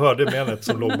men. Du hörde menet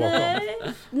som låg bakom.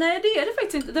 Nej, det är det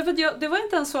faktiskt inte. Därför att det var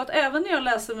inte ens så att även när jag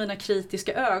läste mina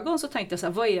kritiska ögon så tänkte jag så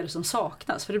här, vad är det som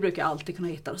saknas? För det brukar jag alltid kunna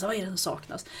hitta. Så vad är det som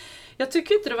saknas? Jag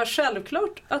tycker inte det var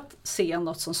självklart att se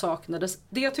något som saknades.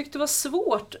 Det jag tyckte var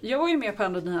svårt, jag var ju med på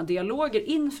en av dina dialoger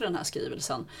inför den här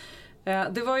skrivelsen.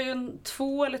 Det var ju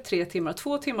 2 eller 3 timmar,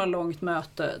 2 timmar långt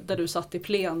möte där du satt i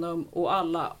plenum och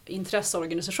alla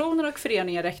intresseorganisationer och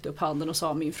föreningar räckte upp handen och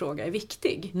sa min fråga är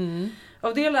viktig.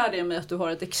 Av det lärde jag mig att du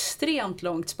har ett extremt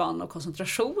långt spann av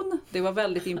koncentration. Det var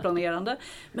väldigt imponerande.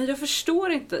 Men jag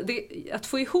förstår inte, att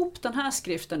få ihop den här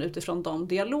skriften utifrån de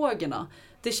dialogerna,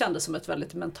 det kändes som ett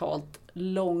väldigt mentalt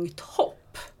långt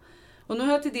hopp. Och nu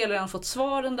har jag till del redan fått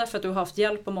svaren därför att du har haft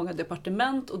hjälp av många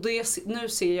departement och nu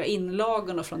ser jag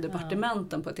inlagorna från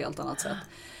departementen på ett helt annat sätt.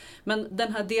 Men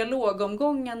den här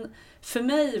dialogomgången, för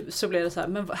mig så blev det så här,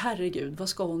 men herregud, vad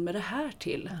ska hon med det här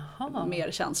till?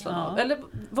 Mer känslan av. Eller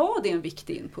var det en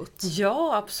viktig input?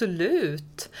 Ja,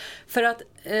 absolut. För att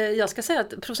jag ska säga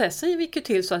att processen gick ju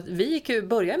till så att vi gick ju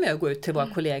börja med att gå ut till våra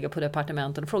kollegor på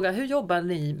departementen och fråga hur jobbar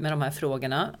ni med de här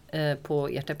frågorna på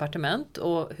ert departement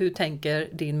och hur tänker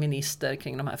din minister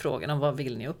kring de här frågorna och vad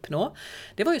vill ni uppnå?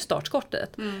 Det var ju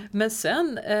startskottet. Men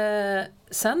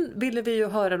sen ville vi ju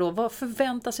höra då, vad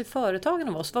förväntar sig företagen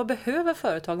av oss? Vad behöver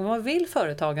företagen? Vad vill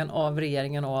företagen av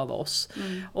regeringen och av oss?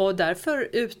 Och därför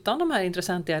utan de här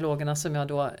intressentdialogerna som jag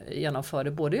då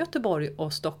genomförde både i Göteborg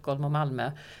och Stockholm och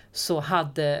Malmö så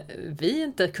hade vi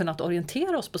inte kunnat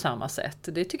orientera oss på samma sätt.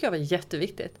 Det tycker jag var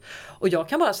jätteviktigt. Och jag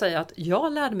kan bara säga att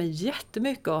jag lärde mig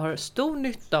jättemycket och har stor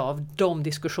nytta av de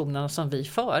diskussionerna som vi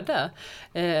förde.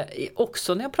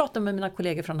 Också när jag pratade med mina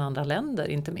kollegor från andra länder,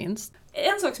 inte minst.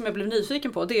 En sak som jag blev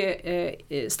nyfiken på, det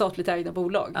är statligt ägda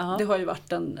bolag. Det har ju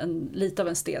varit lite av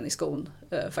en sten i skon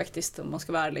faktiskt, om man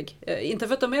ska vara ärlig. Inte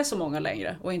för att de är så många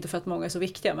längre och inte för att många är så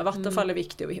viktiga, men Vattenfall är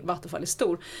viktig och Vattenfall är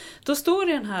stor. Då står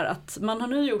det här att man har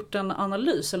nu gjort en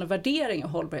analys eller värdering av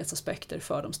hållbarhetsaspekter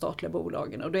för de statliga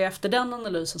bolagen. Och det är efter den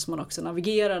analysen som man också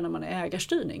navigerar när man är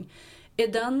ägarstyrning. Är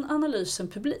den analysen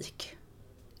publik?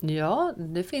 Ja,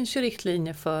 det finns ju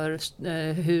riktlinjer för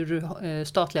hur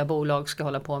statliga bolag ska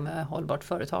hålla på med hållbart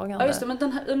företagande. Ja, just det,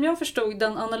 men om jag förstod,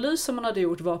 den analys som man hade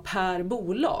gjort var per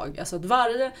bolag. Alltså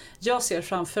att jag ser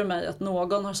framför mig att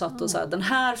någon har satt och sagt, den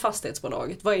här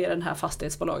fastighetsbolaget, vad är den här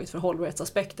fastighetsbolaget för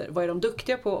hållbarhetsaspekter? Vad är de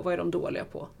duktiga på? Vad är de dåliga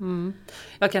på?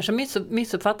 Jag kanske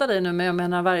missuppfattar dig nu, men jag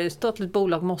menar varje statligt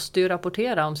bolag måste ju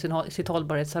rapportera om sitt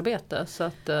hållbarhetsarbete. Så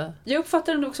att, jag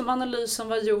uppfattar det nog som analysen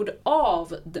var gjord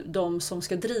av de som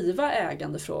ska driva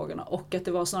ägandefrågorna och att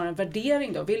det var snarare en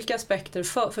värdering då. Vilka aspekter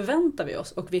förväntar vi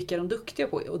oss och vilka är de duktiga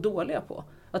på och dåliga på?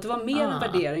 Att det var mer en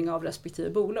värdering av respektive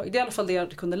bolag. Det är i alla fall det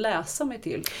jag kunde läsa mig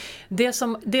till. Det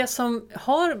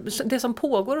som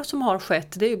pågår och som har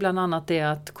skett, det är ju bland annat det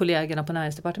att kollegorna på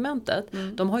Näringsdepartementet,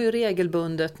 de har ju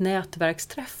regelbundet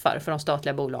nätverksträffar för de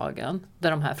statliga bolagen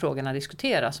där de här frågorna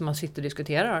diskuteras. Så man sitter och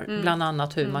diskuterar bland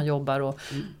annat hur man jobbar och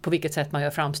på vilket sätt man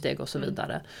gör framsteg och så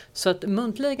vidare. Så att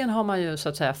muntligen har man ju så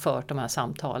att säga fört de här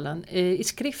samtalen. I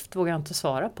skrift vågar jag inte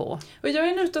svara på. Och jag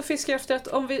är ute och fiskar efter att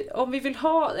om vi vill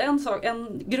ha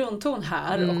en grundton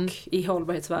här och i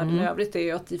hållbarhetsvärlden i övrigt är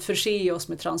ju att förse oss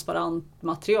med transparent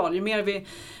material. Ju mer vi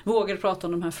vågar prata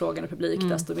om de här frågorna i publik,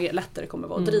 desto mer lättare kommer det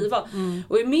vara att driva.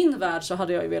 Och i min värld så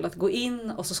hade jag ju velat gå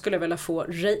in och så skulle jag vilja få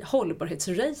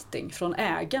hållbarhetsrating från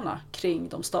ägarna kring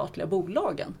de statliga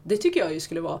bolagen. Det tycker jag ju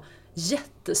skulle vara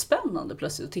jättespännande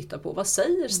plötsligt att titta på. Vad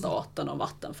säger staten om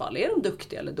Vattenfall? Är de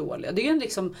duktiga eller dåliga? Det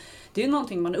är ju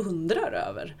någonting man undrar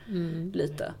över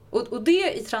lite. Och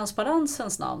det i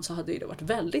transparensens namn så hade det varit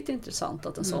väldigt intressant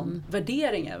att en sån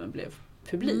värdering även blev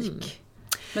publik.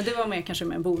 Men det var kanske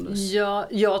med en bonus. Ja,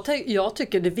 jag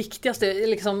tycker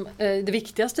det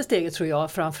viktigaste steget tror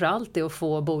jag framförallt är att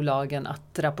få bolagen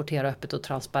att rapportera öppet och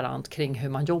transparent kring hur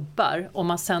man jobbar. Om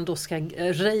man sen då ska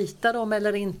rejta dem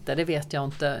eller inte, det vet jag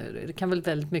inte. Det kan väl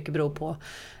väldigt mycket bero på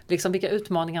vilka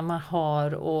utmaningar man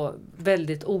har och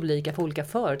väldigt olika för olika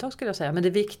företag skulle jag säga. Men det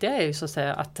viktiga är ju så att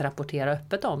säga att rapportera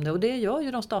öppet om det och det gör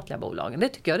ju de statliga bolagen. Det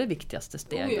tycker jag är det viktigaste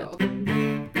steget.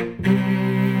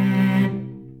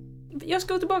 Jag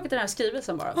ska gå tillbaka till den här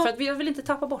skrivelsen bara. För att jag vill inte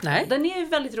tappa bort den. Den är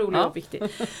väldigt rolig och viktig.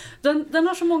 Den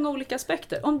har så många olika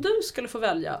aspekter. Om du skulle få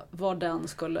välja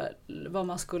vad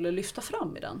man skulle lyfta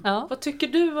fram i den. Vad tycker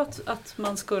du att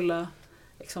man skulle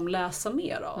läsa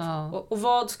mer av? Och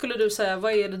vad skulle du säga,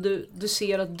 vad är det du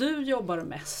ser att du jobbar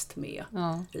mest med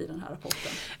i den här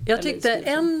rapporten? Jag tyckte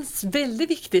en väldigt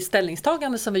viktig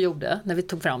ställningstagande som vi gjorde när vi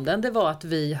tog fram den, det var att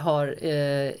vi har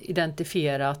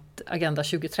identifierat Agenda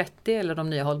 2030 eller de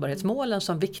nya hållbarhetsmålen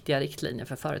som viktiga riktlinjer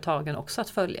för företagen också att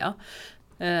följa.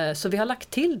 Så vi har lagt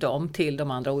till dem till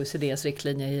de andra OECDs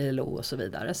riktlinjer, ILO och så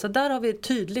vidare. Så där har vi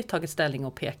tydligt tagit ställning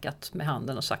och pekat med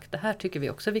handen och sagt det här tycker vi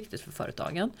också är viktigt för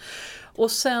företagen.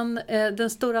 Och sen den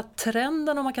stora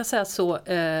trenden om man kan säga så,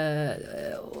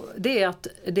 det är att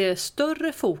det är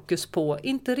större fokus på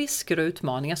inte risker och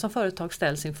utmaningar som företag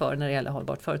ställs inför när det gäller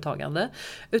hållbart företagande,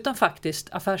 utan faktiskt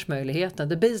affärsmöjligheten,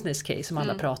 the business case som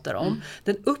alla pratar om.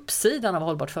 Den uppsidan av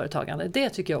hållbart företagande, det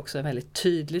tycker jag också är väldigt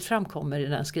tydligt framkommer i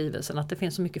den skrivelsen, att det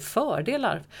finns så mycket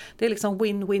fördelar. Det är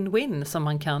win-win-win som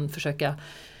man kan försöka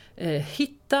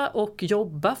hitta och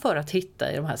jobba för att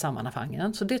hitta i de här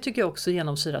sammanhangen. Så det tycker jag också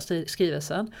genomsyrar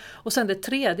skrivelsen. Och sen det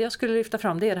tredje jag skulle lyfta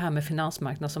fram, det är det här med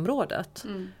finansmarknadsområdet.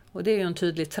 Och det är ju en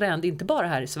tydlig trend, inte bara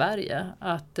här i Sverige,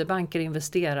 att banker,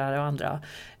 investerare och andra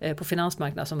på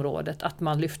finansmarknadsområdet, att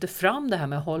man lyfter fram det här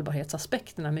med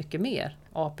hållbarhetsaspekterna mycket mer.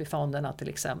 AP-fonderna till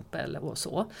exempel och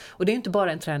så. Och det är inte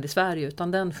bara en trend i Sverige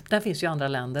utan den finns ju i andra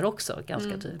länder också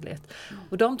ganska tydligt.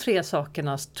 Och de tre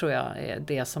sakerna tror jag är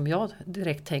det som jag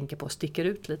direkt tänker på sticker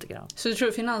ut lite grann. Så du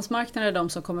tror finansmarknaden är de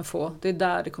som kommer det är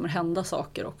där det kommer hända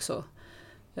saker också?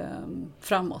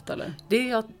 Framåt eller?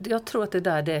 Jag tror att det är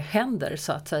där det händer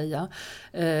så att säga.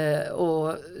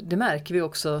 Och det märker vi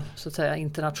också så att säga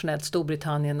internationellt,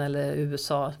 Storbritannien eller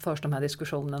USA förs de här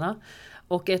diskussionerna.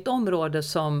 Och ett område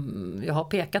som jag har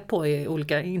pekat på i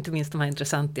olika, inte minst de här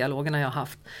intressentdialogerna jag har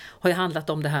haft, har ju handlat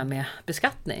om det här med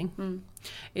beskattning.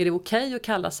 Är det okej att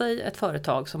kalla sig ett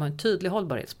företag som har en tydlig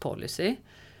hållbarhetspolicy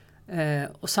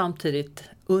och samtidigt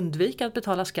undvika att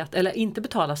betala skatt eller inte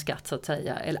betala skatt så att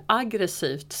säga, eller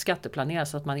aggressivt skatteplanera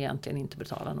så att man egentligen inte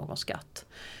betalar någon skatt.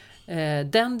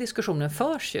 Den diskussionen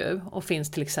förs ju och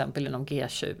finns till exempel inom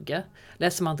G20.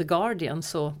 Läser man The Guardian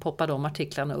så poppar de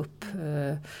artiklarna upp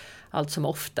allt som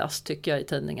oftast tycker jag i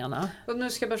tidningarna. Och nu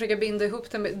ska jag bara försöka binda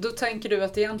ihop det. Då tänker du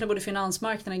att egentligen borde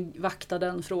finansmarknaden vakta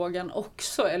den frågan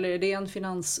också? Eller är det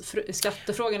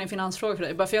skattefrågan en finansfråga för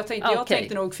dig? Bara för jag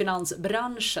tänkte nog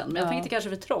finansbranschen, men jag tänkte kanske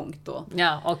för trångt då.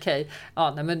 Ja, okej.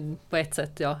 Ja, nej, men på ett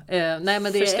sätt, ja. Nej, men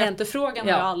det för är skattefrågan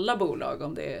har alla bolag,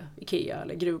 om det är Ikea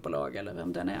eller gruvbolag eller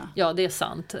vem den är. Ja, det är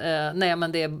sant. Nej,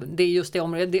 men det är just det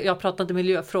området. Jag pratar inte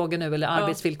miljöfrågor nu eller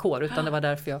arbetsvillkor, utan det var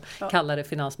därför jag kallar det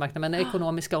finansmarknaden. Men det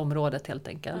ekonomiska området helt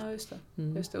enkelt. Ja,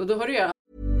 just det. Och då har du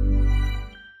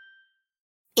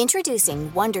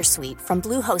Introducing Wondersuite from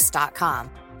Bluehost.com.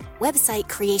 Website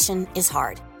creation is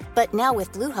hard, but now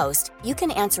with Bluehost, you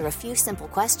can answer a few simple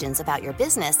questions about your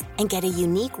business and get a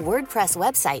unique WordPress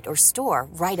website or store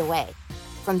right away.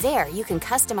 From there, you can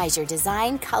customize your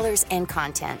design, colors, and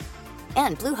content.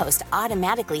 And Bluehost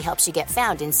automatically helps you get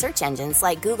found in search engines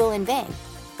like Google and Bing.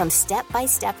 From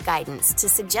step-by-step guidance to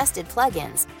suggested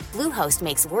plugins, Bluehost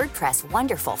makes WordPress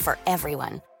wonderful for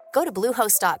everyone. Go to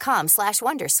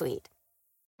bluehost.com/wondersuite.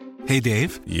 Hey,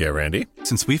 Dave. Yeah, Randy.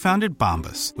 Since we founded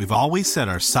Bombas, we've always said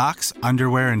our socks,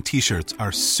 underwear, and T-shirts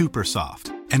are super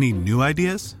soft. Any new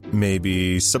ideas?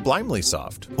 Maybe sublimely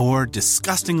soft. Or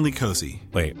disgustingly cozy?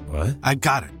 Wait, what? I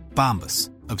got it. Bombas.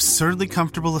 Absurdly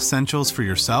comfortable essentials for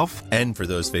yourself And for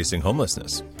those facing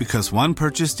homelessness. because one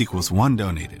purchased equals one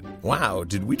donated. Wow,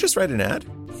 did we just write an ad?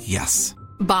 Yes.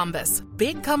 Bombas.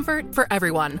 Big comfort for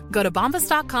everyone. Go to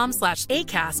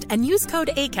bombas.com/ACAST and use code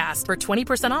ACAST for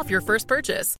 20% off your first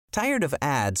purchase. Tired of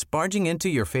ads barging into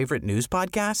your favorite news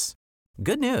podcasts?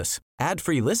 Good news.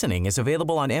 Ad-free listening is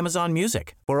available on Amazon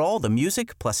Music for all the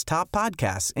music plus top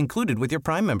podcasts included with your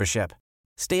Prime membership.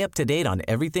 Stay up to date on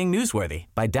everything newsworthy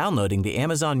by downloading the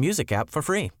Amazon Music app for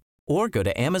free or go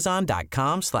to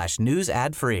amazon.com/news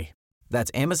ad free.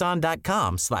 That's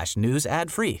amazon.com/news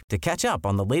ad free to catch up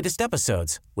on the latest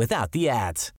episodes without the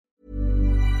ads.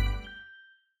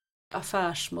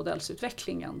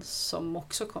 Affärsmodellsutvecklingen som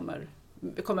också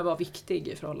kommer vara viktig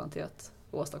i förhållande till att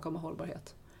åstadkomma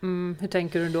hållbarhet. Hur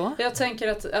tänker du då? Jag tänker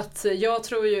att jag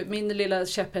tror ju, min lilla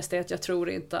käpphäst är att jag tror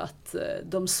inte att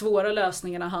de svåra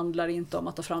lösningarna handlar inte om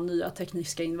att ta fram nya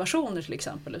tekniska innovationer till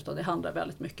exempel, utan det handlar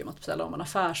väldigt mycket om att ställa om en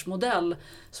affärsmodell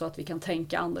så att vi kan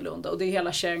tänka annorlunda. Och det är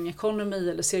hela sharing economy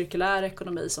eller cirkulär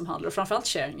ekonomi som handlar, och framförallt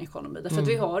sharing economy, därför att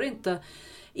vi har inte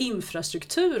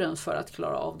infrastrukturen för att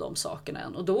klara av de sakerna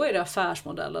än. Och då är det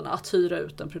affärsmodellen att hyra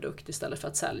ut en produkt istället för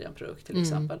att sälja en produkt till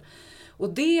exempel. Och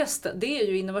det är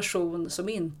ju innovation som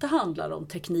inte handlar om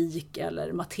teknik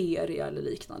eller materia eller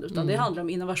liknande, utan det handlar om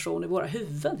innovation i våra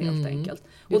huvuden helt enkelt.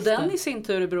 Och den i sin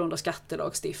tur är beroende av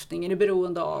skattelagstiftningen, är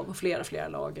beroende av flera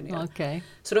lager. Okay.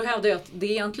 Så då hävdar jag att det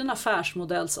är egentligen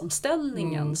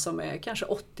affärsmodellsomställningen som är kanske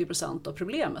 80% av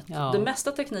problemet. Ja. Den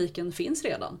mesta tekniken finns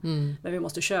redan, men vi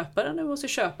måste köpa den och vi måste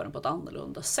köpa den på ett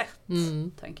annorlunda sätt,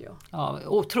 tänker jag. Ja,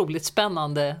 otroligt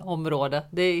spännande område,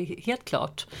 det är helt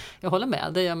klart. Jag håller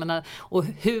med dig, jag menar, och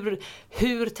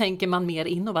hur tänker man mer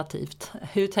innovativt?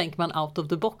 Hur tänker man out of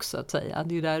the box så att säga?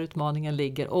 Det är ju där utmaningen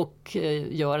ligger och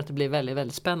gör att det blir väldigt,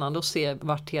 väldigt spännande att se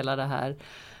vart hela den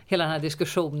här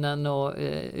diskussionen och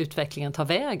utvecklingen tar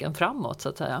vägen framåt så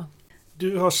att säga.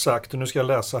 Du har sagt, och nu ska jag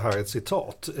läsa här ett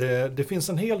citat, det finns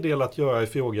en hel del att göra i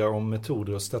fråga om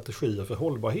metoder och strategier för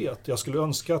hållbarhet. Jag skulle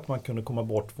önska att man kunde komma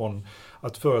bort från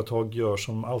att företag gör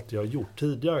som alltid har gjort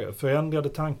tidigare. Förändrade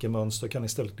tankemönster kan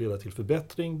istället leda till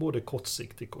förbättring både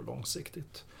kortsiktigt och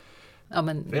långsiktigt. Ja,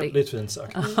 men väldigt fint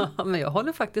sagt. Men jag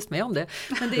håller faktiskt med om det.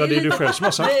 Men det är du själv som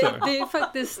har sagt det. Det är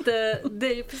faktiskt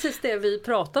det är precis det vi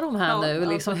pratar om här nu.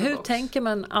 Liksom, hur tänker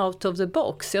man out of the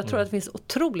box? Jag tror att det finns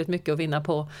otroligt mycket att vinna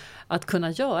på att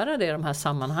kunna göra det i de här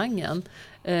sammanhangen.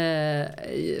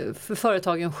 För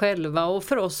företagen själva och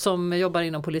för oss som jobbar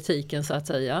inom politiken så att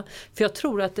säga. För jag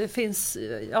tror att det finns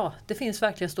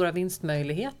verkligen stora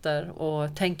vinstmöjligheter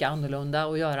att tänka annorlunda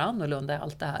och göra annorlunda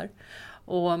allt det här.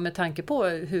 Och med tanke på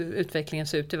hur utvecklingen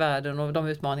ser ut i världen och de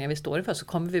utmaningar vi står inför så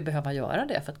kommer vi behöva göra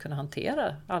det för att kunna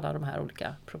hantera alla de här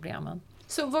olika problemen.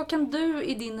 Så vad kan du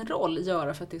i din roll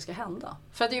göra för att det ska hända?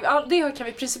 För att det kan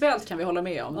vi principiellt kan vi hålla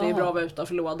med om. Det är bra att vara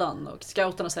utanför lådan och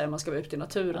scouterna säger att man ska vara ute i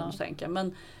naturen och tänka.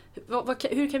 Men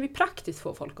hur kan vi praktiskt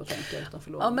få folk att tänka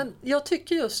utanför lådan? Ja, men jag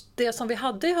tycker just det som vi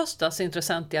hade i höstas,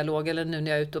 intressentdialog, eller nu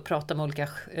när jag är ute och pratar med olika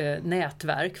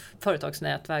nätverk,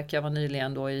 företagsnätverk. Jag var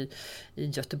nyligen då i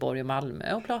Göteborg och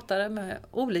Malmö och pratade med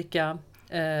olika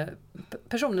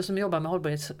personer som jobbar med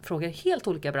hållbarhetsfrågor i helt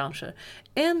olika branscher.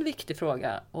 En viktig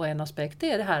fråga och en aspekt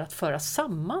är det här att föra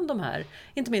samman de här,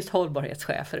 inte minst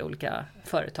hållbarhetschefer i olika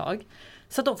företag.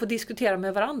 Så att de får diskutera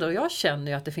med varandra, och jag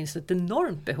känner ju att det finns ett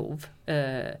enormt behov.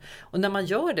 Och när man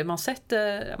gör det,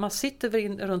 man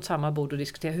sitter runt samma bord och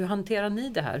diskuterar, hur hanterar ni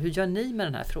det här? Hur gör ni med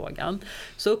den här frågan?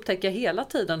 Så upptäcker jag hela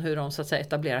tiden hur de så att säga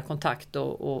etablerar kontakt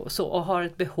och har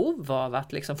ett behov av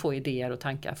att liksom få idéer och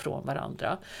tankar från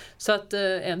varandra. Så att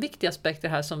en viktig aspekt det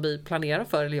här som vi planerar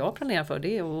för, eller jag planerar för,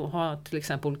 det är att ha till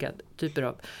exempel olika typer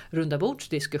av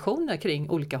rundabordsdiskussioner kring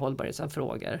olika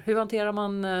hållbarhetsfrågor. Hur hanterar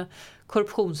man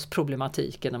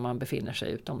korruptionsproblematiken när man befinner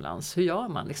sig utomlands? Hur gör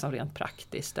man liksom rent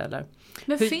praktiskt?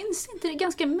 Men finns inte det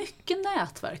ganska mycket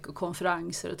nätverk och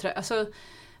konferenser? Alltså,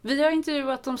 vi har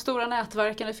intervjuat de stora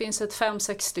nätverken, det finns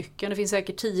 5-6 stycken, det finns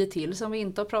säkert 10 till som vi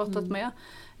inte har pratat med.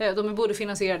 De är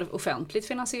både offentligt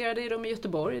finansierade, de i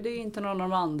Göteborg, det är inte någon av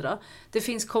de andra. Det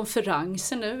finns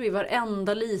konferenser nu i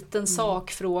varenda liten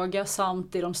sakfråga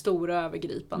samt i de stora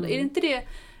övergripande.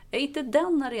 Är inte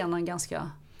den arenan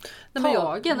ganska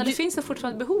tagen? Eller finns det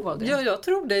fortfarande behov av det? Ja, jag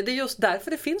tror det. Det är just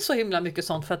därför det finns så himla mycket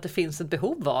sånt, för att det finns ett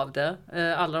behov av det.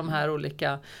 Alla de här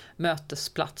olika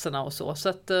mötesplatserna och så. Så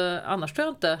att annars tror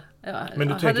jag inte... Men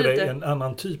du tänker dig en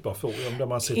annan typ av forum där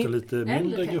man sitter lite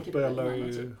mindre grupper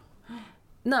eller...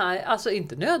 Nej, alltså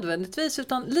inte nödvändigtvis,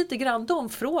 utan lite grann de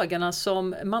frågorna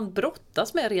som man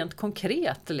brottas med rent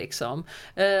konkret. Liksom.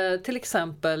 Till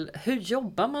exempel, hur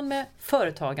jobbar man med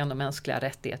företagande och mänskliga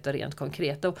rättigheter rent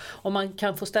konkret? Och om man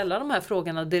kan få ställa de här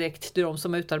frågorna direkt till de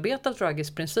som utarbetat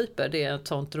Ruggys principer, det är ett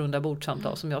sånt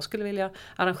rundabordssamtal som jag skulle vilja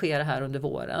arrangera här under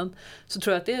våren. Så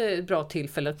tror jag att det är ett bra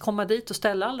tillfälle att komma dit och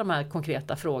ställa alla de här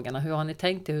konkreta frågorna. Hur har ni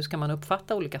tänkt er? Hur ska man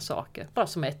uppfatta olika saker? Bara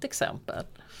som ett exempel.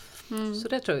 Så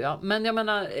det tror jag. Men jag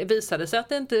menar, visar det sig att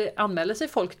det inte anmäler sig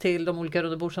folk till de olika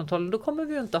rundabordssamtalen, då kommer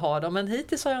vi ju inte ha dem. Men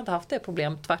hittills har jag inte haft det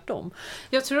problem, tvärtom.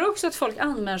 Jag tror också att folk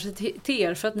anmäler sig till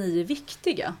er för att ni är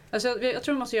viktiga. Alltså jag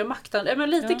tror man måste göra makten. Men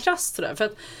lite krasst där. För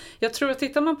att jag tror att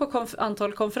tittar man på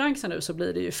antal konferenser nu så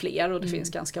blir det ju fler och det finns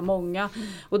ganska många.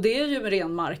 Och det är ju en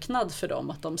ren marknad för dem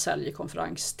att de säljer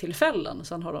konferenstillfällen.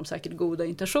 Sen har de säkert goda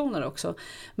intentioner också.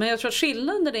 Men jag tror att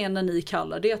skillnaden är när ni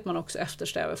kallar det att man också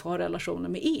eftersträvar för att ha relationer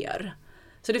med er.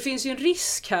 Så det finns ju en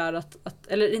risk här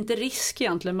eller inte risk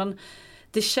egentligen, men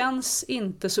det känns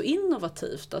inte så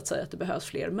innovativt att säga att det behövs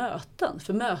fler möten.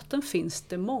 För möten finns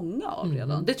det många av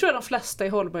redan. Det tror jag de flesta i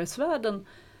hållbarhetsvärlden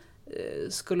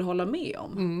skulle hålla med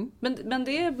om. Men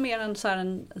det är mer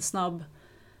en snabb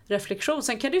reflektion.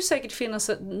 Sen kan det ju säkert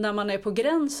finnas när man är på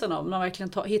gränsen av, när man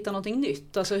verkligen hittar någonting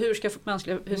nytt. Alltså hur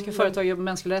ska företag jobba med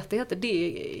mänskliga rättigheter?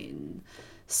 Det är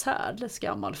särdeles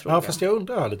gammal fråga. Ja, fast jag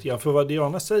undrar lite grann, för vad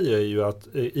Diana säger är ju att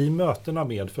i mötena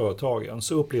med företagen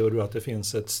så upplever du att det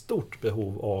finns ett stort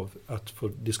behov av att få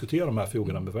diskutera de här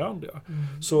frågorna med varandra.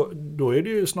 Så då är det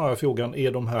ju snarare frågan,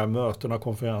 är de här mötena,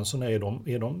 konferenserna,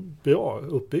 är de bra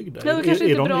uppbyggda? Ja,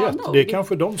 är de bra rätt? Nog. Det är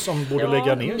kanske de som borde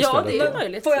lägga ner istället. Ja, det är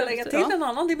möjligt. Får jag lägga till en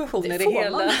annan dimension i det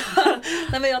hela?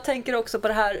 Nej, men jag tänker också på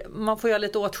det här, man får göra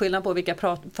lite åtskillnad på vilka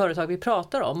företag vi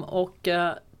pratar om, och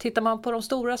tittar man på de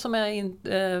stora som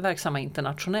är verksamma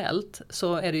internationellt,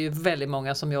 så är det ju väldigt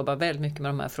många som jobbar väldigt mycket med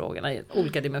de här frågorna i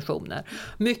olika dimensioner.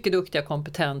 Mycket duktiga,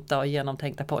 kompetenta och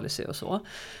genomtänkta policy och så.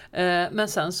 Men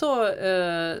sen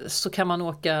så kan man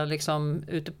åka liksom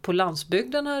ute på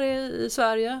landsbygden här i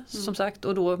Sverige, som sagt,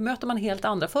 och då möter man helt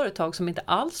andra företag som inte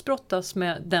alls brottas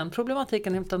med den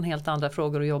problematiken, utan helt andra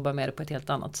frågor och jobbar med det på ett helt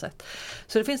annat sätt.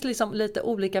 Så det finns liksom lite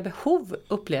olika behov,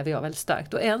 upplever jag väldigt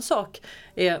starkt. Och en sak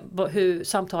är hur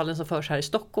samtalen som förs här i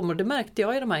Stockholm, och det märkte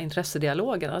jag i de här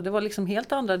intressedialogerna. Det var liksom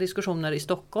helt andra diskussioner i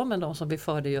Stockholm än de som vi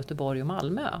förde i Göteborg och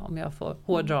Malmö, om jag får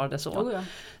hårdra det så.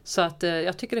 Så att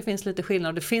jag tycker det finns lite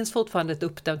skillnad. Det finns fortfarande ett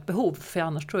uppdämt behov, för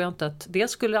annars tror jag inte att det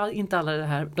skulle inte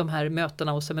alla de här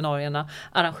mötena och seminarierna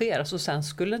arrangeras, och sen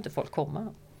skulle inte folk komma.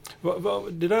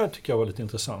 Det där tycker jag var lite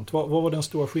intressant. Vad var den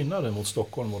stora skillnaden mot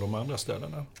Stockholm och de andra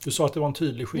ställena? Du sa att det var en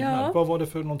tydlig skillnad. Ja. Vad var det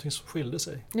för någonting som skilde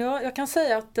sig? Ja, jag kan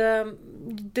säga att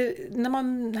när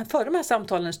man förde de här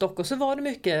samtalen i Stockholm så var det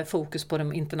mycket fokus på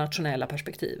de internationella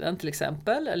perspektiven till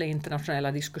exempel, eller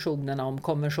internationella diskussionerna om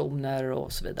konventioner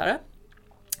och så vidare.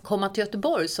 Komma till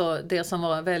Göteborg, så det som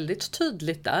var väldigt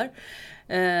tydligt där,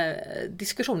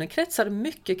 diskussionen kretsade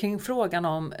mycket kring frågan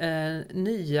om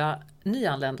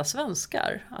nyanlända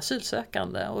svenskar,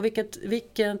 asylsökande, och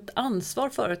vilket ansvar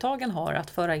företagen har att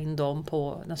föra in dem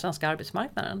på den svenska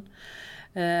arbetsmarknaden.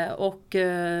 Och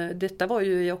detta var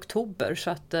ju i oktober, så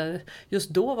att just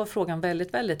då var frågan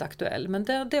väldigt, väldigt aktuell. Men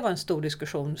det var en stor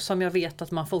diskussion som jag vet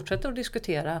att man fortsätter att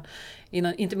diskutera,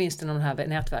 inte minst inom det här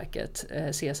nätverket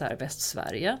CSR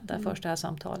Västsverige, där förs det här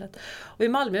samtalet. Och i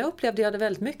Malmö upplevde jag det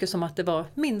väldigt mycket som att det var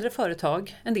mindre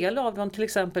företag. En del av dem till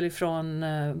exempel från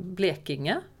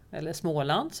Blekinge, eller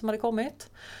Småland som hade kommit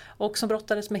och som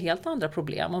brottades med helt andra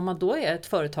problem. Om man då är ett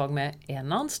företag med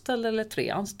 1 anställd eller 3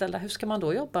 anställda, hur ska man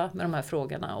då jobba med de här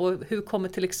frågorna? Och hur kommer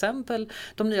till exempel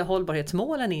de nya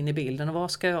hållbarhetsmålen in i bilden och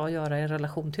vad ska jag göra i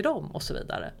relation till dem och så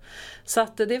vidare. Så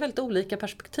att det är väldigt olika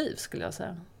perspektiv skulle jag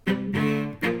säga.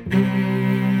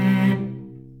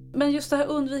 Men just det här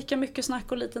undvika mycket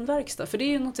snack och liten verkstad, för det är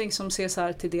ju någonting som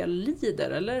CSR till del lider,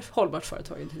 eller hållbart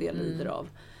företagen till del lider av.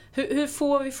 Hur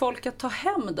får vi folk att ta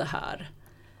hem det här?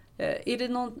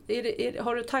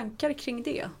 Har du tankar kring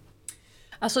det?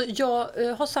 Alltså jag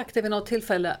har sagt det vid något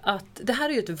tillfälle att det här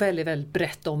är ju ett väldigt, väldigt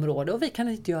brett område och vi kan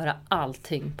inte göra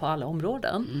allting på alla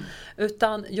områden.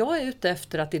 Utan jag är ute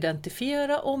efter att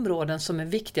identifiera områden som är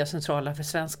viktiga och centrala för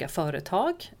svenska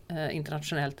företag,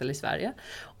 internationellt eller i Sverige.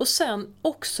 Och sen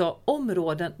också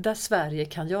områden där Sverige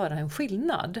kan göra en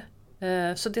skillnad.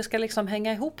 Så det ska liksom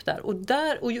hänga ihop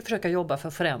där och försöka jobba för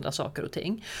att förändra saker och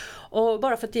ting. Och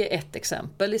bara för att ge ett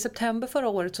exempel. I september förra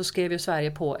året så skrev ju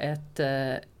Sverige på ett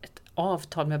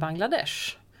avtal med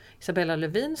Bangladesh. Isabella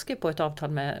Lövin skrev på ett avtal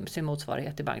med sin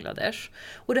motsvarighet i Bangladesh.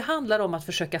 Och det handlar om att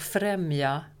försöka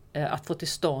främja att få till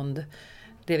stånd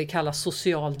det vi kallar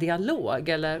social dialog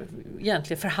eller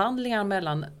egentligen förhandlingar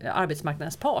mellan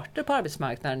arbetsmarknadens parter på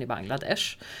arbetsmarknaden i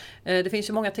Bangladesh. Det finns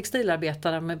ju många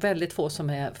textilarbetare med väldigt få som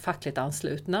är fackligt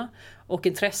anslutna och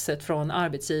intresset från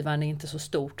arbetsgivaren är inte så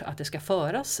stort att det ska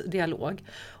föras dialog.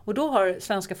 Och då har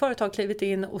svenska företag klivit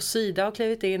in och Sida har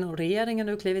klivit in och regeringen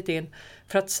har klivit in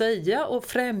för att säga och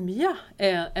främja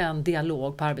en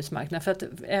dialog på arbetsmarknaden. För att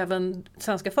även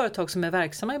svenska företag som är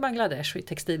verksamma i Bangladesh och i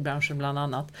textilbranschen bland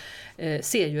annat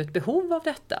ser ju ett behov av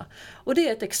detta. Och det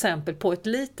är ett exempel på ett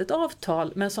litet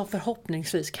avtal men som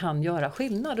förhoppningsvis kan göra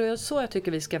skillnad. Och så jag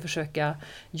tycker vi ska försöka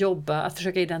jobba, att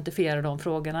försöka identifiera de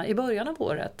frågorna. I början av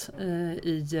året,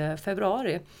 i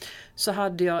februari, så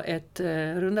hade jag ett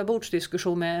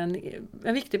rundabordsdiskussion med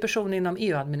en viktig person inom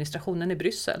EU-administrationen i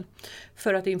Bryssel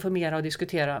för att informera och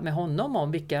diskutera med honom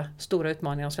om vilka stora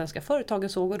utmaningar de svenska företagen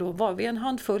såg, och då var vi en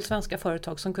handfull svenska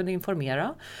företag som kunde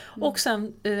informera och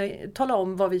sen tala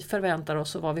om vad vi förväntar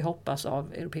oss och vad vi hoppas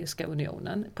av Europeiska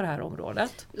unionen på det här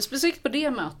området. Specifikt på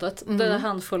det mötet, där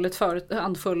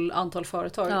handfull antal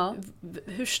företag,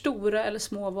 hur stora eller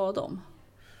små var de?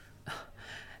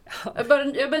 Jag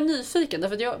blir nyfiken,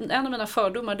 därför att en av mina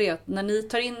fördomar är att när ni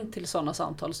tar in till sådana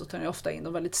samtal så tar ni ofta in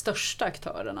de väldigt största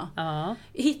aktörerna.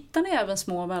 Hittar ni även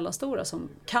små och mellanstora som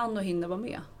kan och hinner vara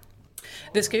med?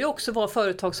 Det ska ju också vara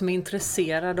företag som är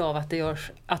intresserade av att det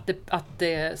görs, att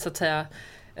det så att säga,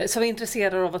 som är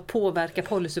intresserade av att påverka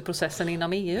policyprocessen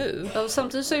inom EU. Ja,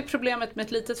 samtidigt så är problemet med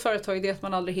ett litet företag det att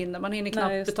man aldrig hinner. Man hinner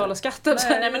knappt betala skatten.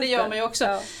 Nej, men det gör man ju också.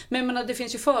 Ja. Men det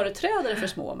finns ju företrädare för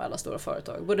små och mellanstora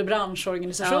företag. Både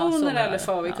branschorganisationer eller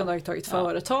för vi kunde ha tagit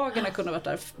företagen kunde varit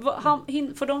där.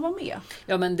 Får de vara med?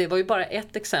 Ja, men det var ju bara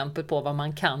ett exempel på vad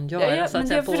man kan göra. Men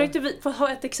jag försökte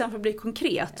ha ett exempel bli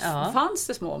konkret. Fanns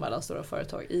det små och mellanstora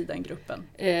företag i den gruppen?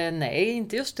 Nej,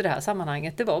 inte just i det här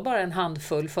sammanhanget. Det var bara en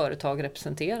handfull företag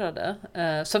representerade.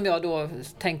 Som jag då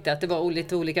tänkte att det var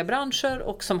lite olika branscher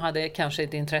och som hade kanske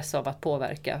ett intresse av att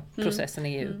påverka processen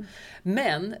i EU.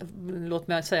 Men, låt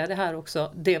mig säga det här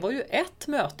också, det var ju ett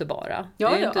möte bara. Det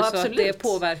är inte så att det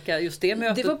påverkar just det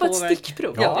mötet. Det var bara ett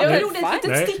stickprov. Jag gjorde ett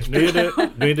litet stickprov.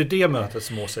 Nu är det mötet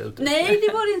som måste ut. Nej,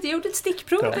 det var det inte. Jag gjorde ett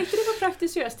stickprov. Jag tänkte det var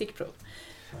praktiskt att göra stickprov.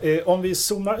 Om vi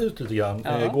zoomar ut lite grann,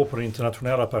 går på det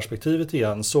internationella perspektivet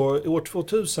igen, så år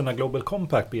 2000 när Global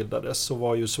Compact bildades så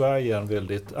var ju Sverige en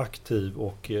väldigt aktiv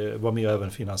och var med och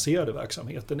även finansierade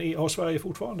verksamheten. Har Sverige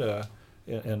fortfarande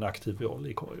en aktiv roll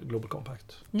i Global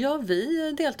Compact? Ja,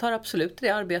 vi deltar absolut i det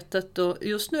arbetet och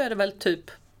just nu är det väl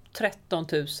typ 13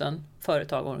 000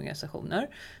 företag och organisationer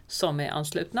som är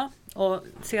anslutna. Och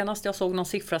senast jag såg någon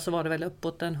siffra så var det väl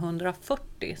uppåt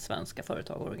 140 svenska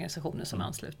företag och organisationer som är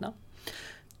anslutna.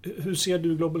 Hur ser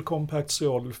du Global Compacts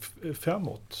roll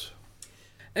framåt?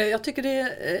 Jag tycker det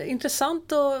är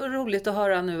intressant och roligt att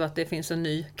höra nu att det finns en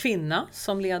ny kvinna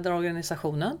som leder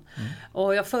organisationen.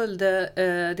 Och jag följde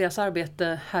deras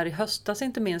arbete här i höstas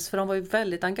inte minst, för de var ju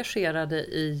väldigt engagerade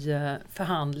i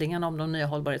förhandlingarna om de nya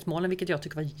hållbarhetsmålen, vilket jag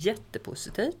tycker var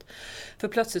jättepositivt. För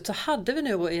plötsligt så hade vi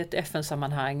nu i ett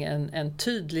FN-sammanhang en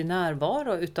tydlig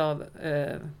närvaro utav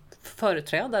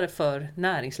företrädare för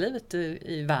näringslivet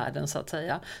i världen så att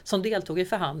säga, som deltog i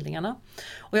förhandlingarna.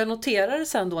 Och jag noterade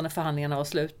sen då när förhandlingarna var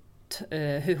slut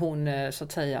hur hon så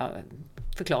att säga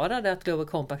förklarade att Global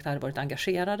Compact hade varit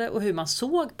engagerade och hur man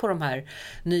såg på de här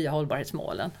nya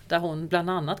hållbarhetsmålen. Där hon bland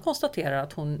annat konstaterar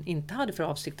att hon inte hade för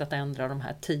avsikt att ändra de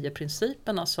här 10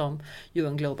 principerna som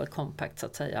UN Global Compact så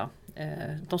att säga.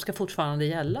 De ska fortfarande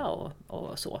gälla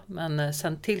och så. Men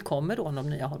sen tillkommer då de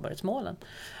nya hållbarhetsmålen.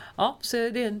 Ja, så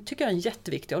det tycker jag är en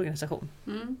jätteviktig organisation.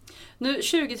 Nu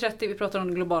 2030, vi pratar om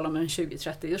det globala men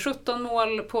 2030. 17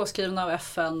 mål påskrivna av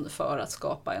FN för att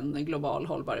skapa en global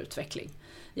hållbar utveckling.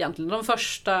 Egentligen de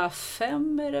första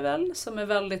 5 är det väl som är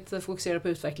väldigt fokuserade på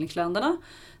utvecklingsländerna.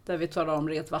 Där vi talar om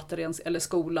rent vatten eller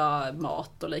skola,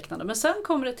 mat och liknande. Men sen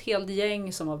kommer ett helt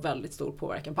gäng som har väldigt stor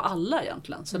påverkan på alla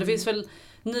egentligen. Så det finns väl,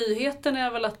 nyheten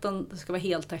är väl att den ska vara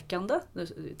heltäckande. Nu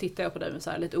tittar jag på dig med så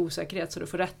här lite osäkerhet så du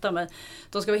får rätta mig.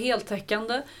 De ska vara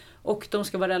heltäckande och de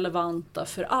ska vara relevanta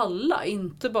för alla.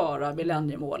 Inte bara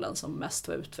millenniemålen som mest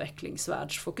var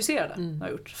utvecklingsvärldsfokuserade. Jag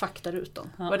har gjort faktarutan.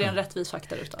 Var det en rättvis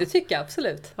faktaruta? Det tycker jag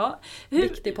absolut. Ja.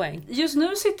 Viktig poäng. Just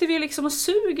nu sitter vi liksom och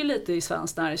suger lite i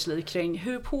svensk näringsliv kring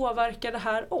hur påverkar det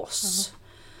här oss?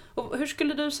 Och hur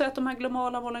skulle du säga att de här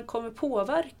globala målen kommer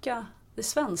påverka det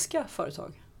svenska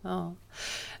företag? Ja.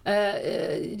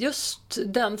 Just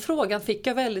den frågan fick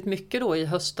jag väldigt mycket då i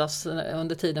höstas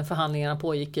under tiden förhandlingarna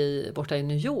pågick borta i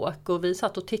New York, och vi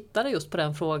satt och tittade just på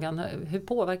den frågan, hur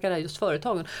påverkar det just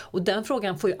företagen? Och den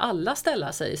frågan får ju alla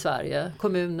ställa sig i Sverige,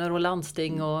 kommuner och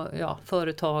landsting och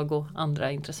företag och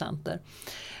andra intressenter.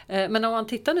 Men om man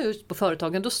tittar nu på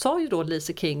företagen, då sa ju då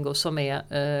Lisa Kingo som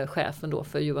är chefen då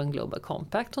för UN Global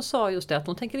Compact, hon sa just det att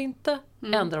hon tänker inte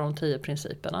ändra de 10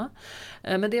 principerna.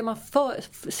 Men det man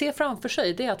ser framför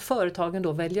sig, det är att företagen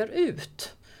då väljer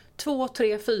ut 2,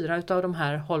 3, 4 utav de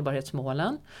här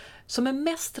hållbarhetsmålen som är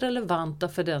mest relevanta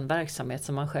för den verksamhet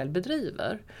som man själv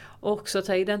bedriver. Och så att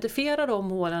identifiera de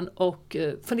målen och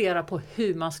fundera på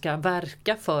hur man ska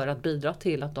verka för att bidra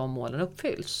till att de målen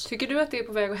uppfylls. Tycker du att det är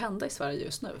på väg att hända i Sverige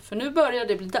just nu? För nu börjar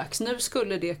det bli dags. Nu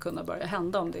skulle det kunna börja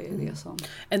hända om det är det som...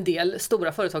 En del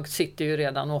stora företag sitter ju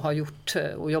redan och har gjort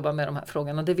och jobbar med de här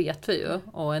frågorna, det vet vi ju.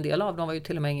 Och en del av dem var ju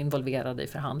till och med involverade i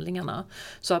förhandlingarna.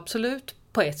 Så absolut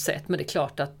på ett sätt, men det är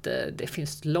klart att det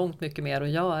finns långt mycket mer att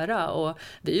göra, och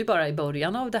vi är ju bara i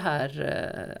början av det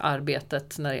här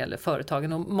arbetet när det gäller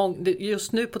företagen, och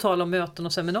just nu på tal om möten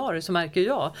och seminarier så märker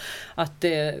jag att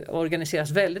det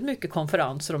organiseras väldigt mycket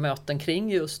konferenser och möten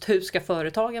kring just hur ska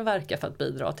företagen verka för att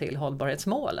bidra till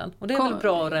hållbarhetsmålen, och det är väl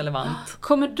bra och relevant.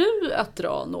 Kommer du att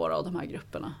dra några av de här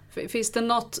grupperna? Finns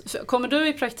det kommer du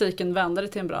i praktiken vända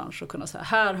dig till en bransch och kunna säga,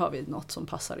 här har vi något som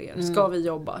passar er, ska vi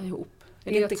jobba ihop?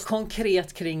 Inte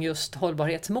konkret kring just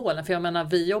hållbarhetsmålen, för jag menar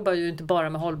vi jobbar ju inte bara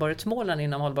med hållbarhetsmålen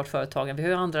inom hållbart företagen, vi har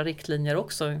ju andra riktlinjer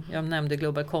också. Jag nämnde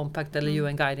Global Compact eller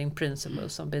UN Guiding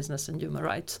Principles on Business and Human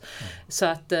Rights. Så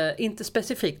att inte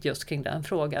specifikt just kring den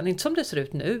frågan, inte som det ser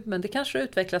ut nu, men det kanske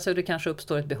utvecklas och det kanske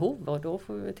uppstår ett behov, och då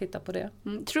får vi titta på det.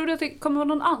 Tror du att det kommer vara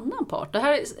någon annan part?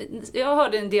 Jag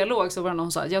hörde en dialog så var det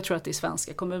någon som sa, jag tror att det är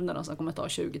svenska kommunerna som kommer ta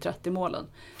 2030-målen.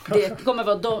 Det kommer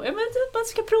vara de, man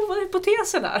ska prova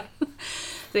hypotesen här.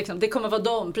 Det kommer vara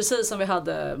de, precis som vi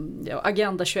hade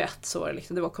Agenda 21 så var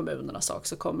det var kommunernas sak,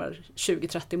 så kommer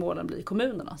 2030-målen bli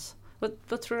kommunernas.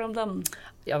 Vad tror du om den?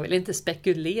 Jag vill inte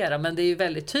spekulera, men det är ju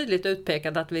väldigt tydligt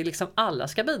utpekat att vi liksom alla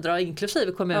ska bidra,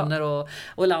 inklusive kommuner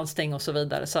och landsting och så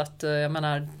vidare. Så att jag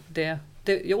menar,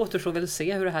 jag återstår väl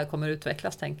se hur det här kommer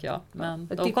utvecklas, tänker jag. Men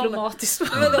diplomatiskt.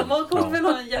 De kommer väl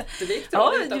ha en jätteviktig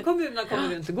roll. Utan kommunerna kommer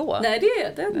det inte gå.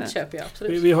 Nej, den köper jag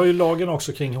absolut. Vi har ju lagen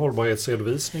också kring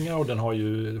hållbarhetsredovisningar, och den har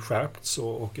ju skärpts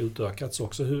och utökats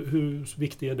också. Hur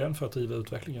viktig är den för att driva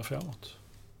utvecklingen framåt?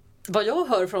 Vad jag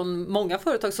hör från många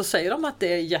företag så säger de att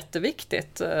det är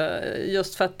jätteviktigt,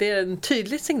 just för att det är en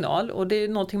tydlig signal och det är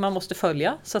någonting man måste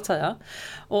följa, så att säga.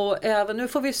 Och även nu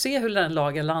får vi se hur den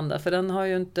lagen landar, för den har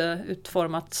ju inte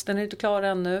utformats, den är inte klar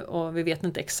ännu och vi vet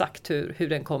inte exakt hur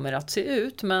den kommer att se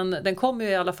ut, men den kommer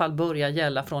ju i alla fall börja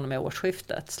gälla från och med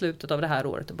årsskiftet, slutet av det här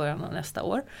året och början av nästa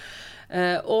år.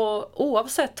 Och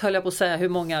oavsett, höll jag på att säga, hur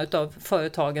många utav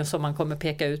företagen som man kommer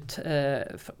peka ut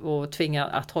och tvinga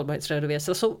att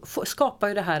hållbarhetsredovisa, så skapar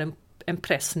ju det här en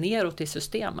press neråt i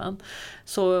systemen.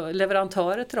 Så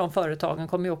leverantörer till de företagen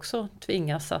kommer ju också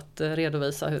tvingas att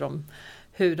redovisa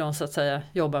hur de så att säga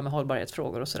jobbar med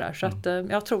hållbarhetsfrågor och sådär. Så att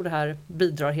jag tror det här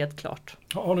bidrar helt klart.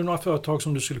 Har du några företag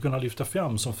som du skulle kunna lyfta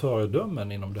fram som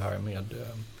föredömen inom det här med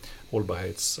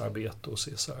hållbarhetsarbete och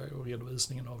CSR och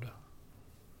redovisningen av det?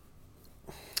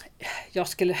 Jag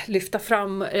skulle lyfta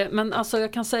fram, men alltså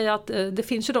jag kan säga att det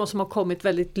finns ju de som har kommit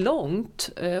väldigt långt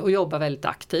och jobbar väldigt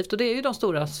aktivt, och det är ju de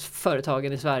stora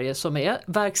företagen i Sverige som är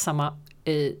verksamma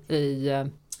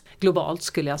globalt,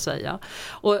 skulle jag säga.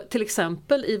 Och till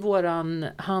exempel i våran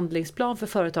handlingsplan för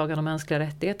företagande och mänskliga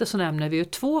rättigheter så nämner vi ju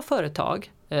 2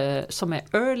 företag som är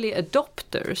early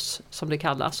adopters, som det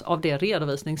kallas, av det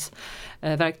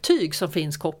redovisningsverktyg som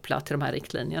finns kopplat till de här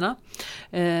riktlinjerna.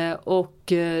 Och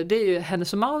det är ju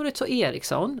Hennes & Mauritz och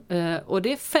Ericsson. Och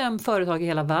det är 5 företag i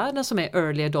hela världen som är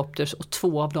early adopters och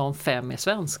 2 av de 5 är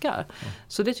svenskar.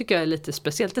 Så det tycker jag är lite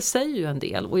speciellt. Det säger ju en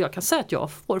del. Och jag kan säga att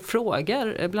jag får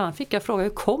frågor. Bland annat fick jag fråga, hur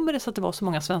kommer det sig att det var så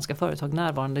många svenska företag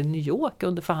närvarande i New York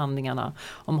under förhandlingarna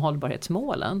om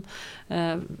hållbarhetsmålen?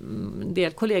 En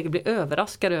del kollegor blir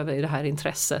överraskade över det här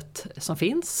intresset som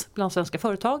finns bland svenska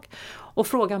företag och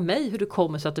frågar mig hur det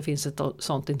kommer sig att det finns ett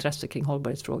sådant intresse kring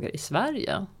hållbarhetsfrågor i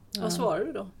Sverige. Vad svarar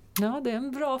du då? Ja, det är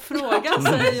en bra fråga,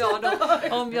 säger jag då,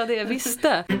 om jag det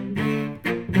visste.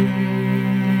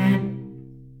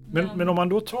 Men om man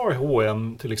då tar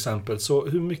H&M till exempel, så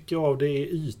hur mycket av det är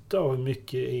yta och hur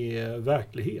mycket är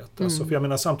verklighet? Alltså, för jag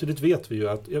menar, samtidigt vet vi ju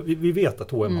att vi vet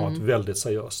att H&M har ett väldigt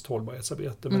seriöst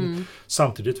hållbarhetsarbete, men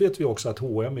samtidigt vet vi också att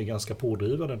H&M är ganska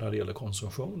pådrivande när det gäller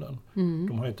konsumtionen.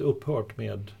 De har inte upphört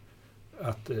med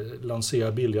att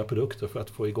lansera billiga produkter för att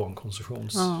få igång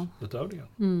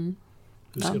konsumtionsutövningen.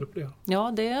 Hur ser du på det?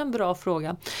 Ja, det är en bra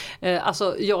fråga.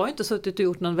 Alltså, jag har inte suttit och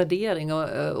gjort någon värdering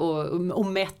och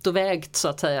mätt och vägt, så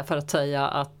att säga, för att säga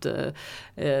att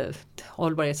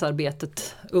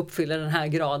hållbarhetsarbetet uppfyller den här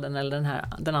graden eller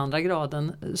den andra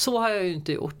graden. Så har jag ju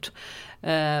inte gjort.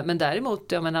 Men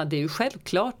däremot, jag menar, det är ju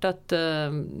självklart att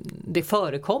det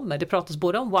förekommer. Det pratas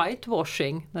både om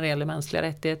whitewashing när det gäller mänskliga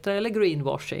rättigheter eller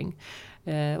greenwashing.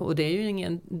 Och det är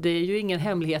ju ingen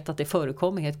hemlighet att det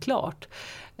förekommer, helt klart.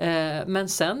 Men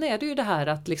sen är det ju det här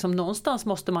att liksom någonstans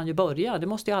måste man ju börja. Det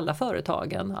måste ju alla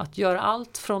företagen. Att göra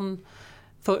allt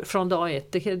från dag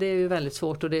ett, det är ju väldigt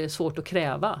svårt och det är svårt att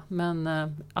kräva. Men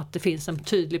att det finns en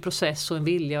tydlig process och en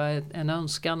vilja, en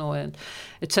önskan och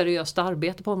ett seriöst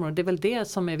arbete på området. Det är väl det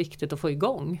som är viktigt att få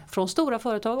igång. Från stora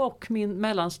företag och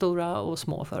mellanstora och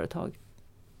små företag.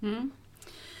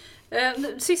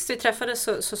 Sist vi träffades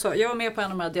så sa jag var med på en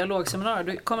av de här dialogseminarier.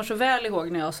 Du kommer så väl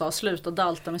ihåg när jag sa sluta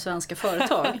dalta med svenska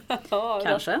företag.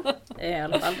 Kanske. I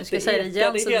alla fall. Nu ska jag säga det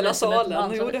igen. I hela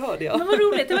salen. Jo, det hörde jag. Men vad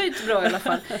roligt, det var ju inte bra i alla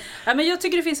fall. Ja, men jag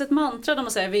tycker det finns ett mantra där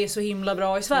man säger att vi är så himla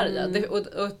bra i Sverige.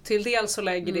 Och till del så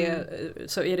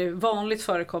så är det vanligt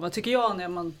förekommande, tycker jag, när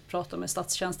man pratar med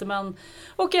statstjänstemän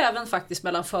och även faktiskt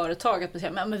mellan företag, att man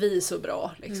säger men vi är så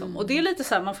bra. Liksom. Och det är lite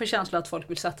så här, man får känsla att folk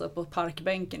vill sätta på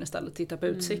parkbänken istället och titta på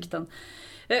utsikten.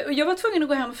 Jag var tvungen att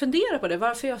gå hem och fundera på det.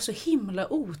 Varför är jag så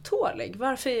himla otålig?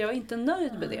 Varför är jag inte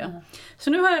nöjd med det? Så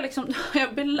nu har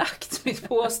jag belagt mitt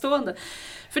påstående.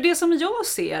 För det som jag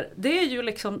ser, det är ju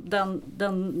liksom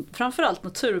den framförallt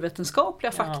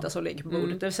naturvetenskapliga fakta som ligger på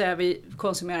bordet. Det vill säga vi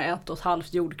konsumerar 1,5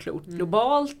 jordklot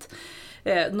globalt.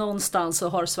 Någonstans så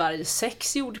har Sverige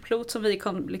 6 jordklot som vi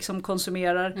liksom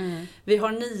konsumerar. Vi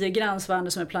har 9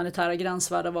 gränsvärden som är planetära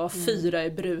gränsvärden, varav 4 är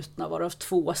brutna, varav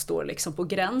 2 står liksom på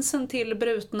gränsen till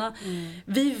brutna.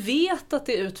 Vi vet att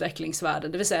det är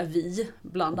utvecklingsvärden, det vill säga vi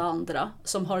bland andra,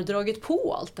 som har dragit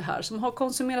på allt det här, som har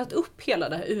konsumerat upp hela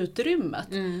det här utrymmet.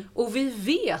 Och vi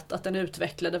vet att den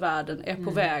utvecklade världen är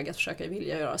på väg att försöka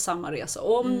vilja göra samma resa.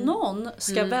 Och om någon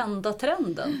ska vända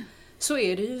trenden, så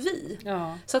är det ju vi.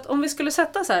 Ja. Så att om vi skulle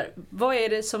sätta så här, vad är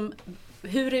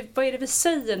det vi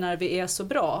säger när vi är så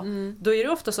bra? Då är det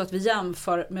ofta så att vi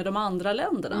jämför med de andra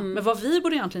länderna. Men vad vi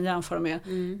borde egentligen jämföra med,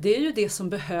 det är ju det som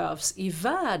behövs i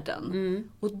världen.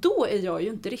 Och då är jag ju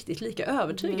inte riktigt lika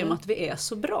övertygad om att vi är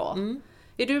så bra.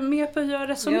 Är du med på hur jag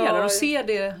resonerar och ser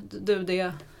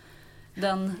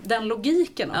den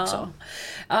logiken också?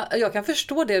 Ja, jag kan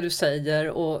förstå det du säger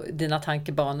och dina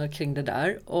tankebanor kring det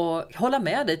där och hålla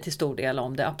med dig till stor del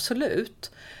om det,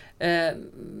 absolut.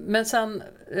 Men sen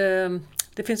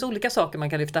det finns olika saker man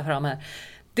kan lyfta fram här.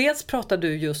 Dels pratar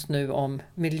du just nu om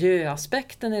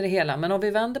miljöaspekten i det hela, men om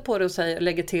vi vänder på det och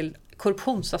lägger till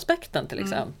korruptionsaspekten till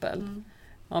exempel.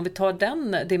 Om vi tar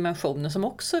den dimensionen som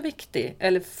också är viktig,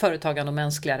 eller företagande och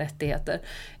mänskliga rättigheter.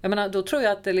 Jag menar, då tror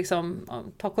jag att det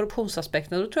ta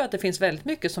korruptionsaspekten, då tror jag att det finns väldigt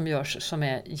mycket som görs som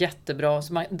är jättebra,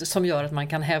 som gör att man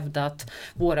kan hävda att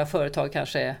våra företag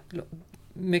kanske är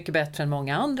mycket bättre än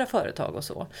många andra företag och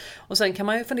så. Och sen kan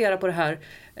man ju fundera på det här,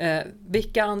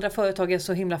 vilka andra företag är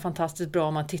så himla fantastiskt bra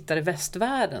om man tittar i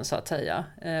västvärlden, så att säga.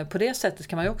 På det sättet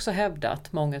kan man ju också hävda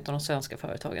att många av de svenska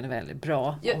företagen är väldigt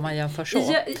bra om man jämför så.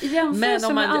 I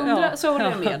jämförelse med andra så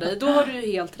håller jag med dig. Då har du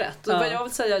ju helt rätt. Och vad jag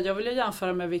vill säga, jag vill ju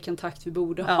jämföra med vilken takt vi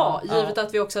borde ha. Givet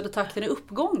att vi också hade takten i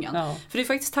uppgången. För det är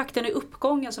faktiskt takten i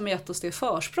uppgången som har gett oss det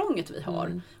försprånget vi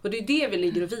har. Och det är det vi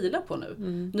ligger och vilar på nu.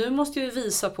 Nu måste vi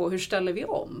visa på hur ställer vi vi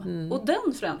om? Och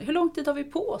den förändringen, hur lång tid har vi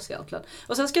på oss egentligen?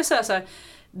 Och sen ska jag säga så här,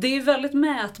 det är väldigt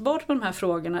mätbart på de här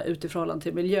frågorna utifrån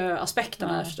till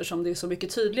miljöaspekterna eftersom det är så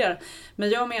mycket tydligare. Men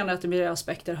jag menar att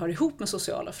miljöaspekter hör ihop med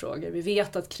sociala frågor. Vi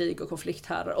vet att krig och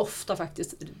konflikthärdar ofta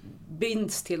faktiskt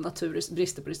binds till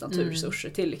brister på naturresurser,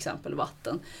 till exempel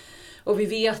vatten. Och vi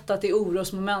vet att i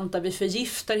orosmoment där vi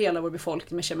förgiftar hela vår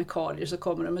befolkning med kemikalier så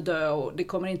kommer de att dö och det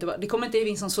kommer inte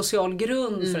finnas en social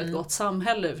grund för ett gott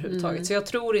samhälle överhuvudtaget. Så jag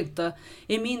tror inte,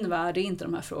 i min värld är inte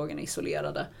de här frågorna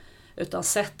isolerade. Utan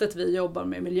sättet vi jobbar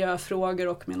med miljöfrågor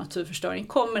och med naturförstöring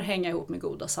kommer hänga ihop med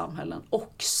goda samhällen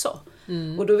också.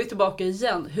 Och då är vi tillbaka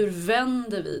igen. Hur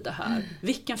vänder vi det här?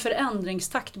 Vilken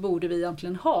förändringstakt borde vi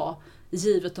egentligen ha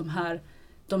givet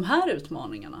de här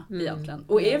utmaningarna egentligen?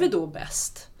 Och är vi då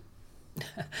bäst?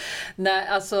 Nej,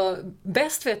 alltså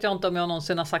bäst vet jag inte om jag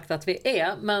någonsin har sagt att vi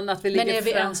är, men att vi ligger Men är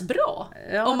vi ens bra?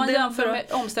 Om man jämför med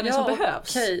omställning som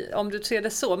behövs. Okej, om du ser det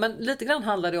så. Men lite grann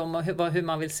handlar det om hur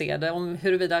man vill se det. Om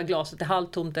huruvida glaset är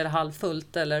halvtomt eller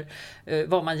halvfullt eller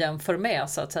vad man jämför med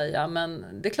så att säga. Men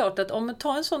det är klart att om man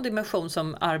tar en sån dimension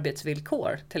som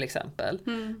arbetsvillkor till exempel.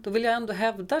 Då vill jag ändå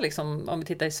hävda, liksom, om vi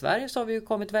tittar i Sverige så har vi ju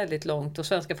kommit väldigt långt och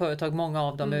svenska företag, många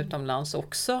av dem utomlands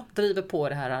också, driver på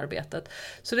det här arbetet.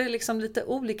 Så det är liksom lite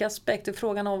olika aspekter,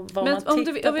 frågan om vad man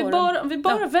tittar på. Om vi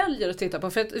bara väljer att titta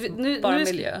på, för att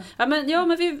miljö.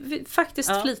 Men vi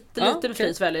faktiskt lite med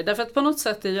flit väljer, därför att på något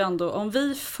sätt är ju ändå, om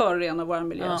vi förorenar vår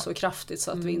miljö så kraftigt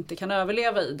så att vi inte kan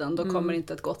överleva i den, då kommer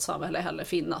inte ett gott samhälle heller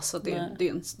finnas. Så det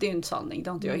är en sanning, det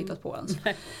har inte jag hittat på ens.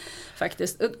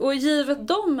 Faktiskt. Och givet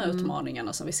de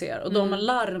utmaningarna som vi ser och de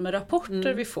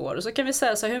larmrapporter vi får, så kan vi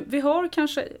säga så här,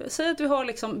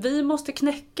 vi måste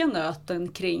knäcka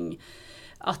nöten kring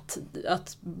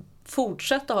att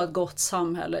fortsätta ha ett gott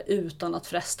samhälle utan att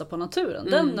fresta på naturen.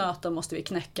 Den nöten måste vi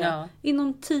knäcka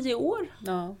inom 10 år.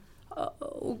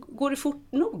 Och går det fort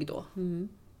nog då?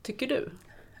 Tycker du?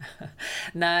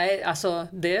 Nej, alltså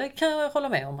det kan jag hålla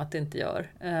med om att det inte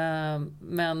gör.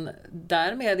 Men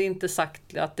därmed är det inte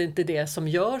sagt att det inte är det som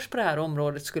görs på det här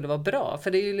området skulle vara bra.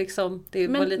 För det är ju liksom... Det är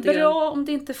men lite bra om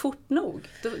det inte är fort nog.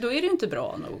 Då är det ju inte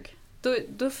bra nog.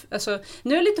 Alltså,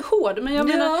 nu är jag lite hård, men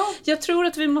jag tror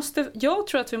att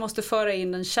vi måste föra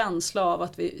in en känsla av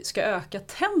att vi ska öka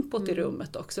tempot i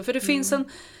rummet också. För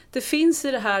det finns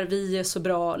i det här, vi är så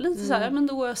bra, lite så här, men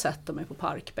då har jag sett mig på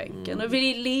parkbänken. Och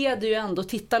vi leder ju ändå,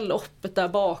 titta loppet där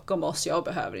bakom oss, jag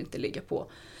behöver inte ligga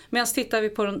på. Medan tittar vi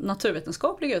på den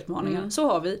naturvetenskapliga utmaningen så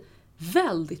har vi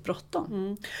väldigt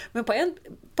bråttom. Men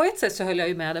på ett sätt så höll jag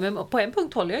ju med det, men på en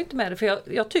punkt håller jag inte med det,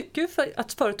 för jag tycker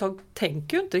att företag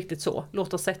tänker ju inte riktigt så.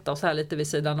 Låt oss sätta oss här lite vid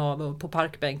sidan av på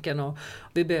parkbänken och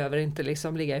vi behöver inte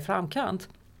liksom ligga i framkant.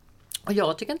 Och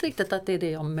jag tycker inte riktigt att det är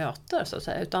det jag möter så att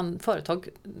säga, utan företag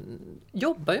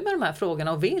jobbar ju med de här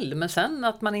frågorna och vill, men sen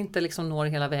att man inte liksom når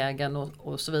hela vägen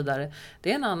och så vidare,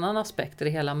 det är en annan aspekt i det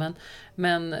hela,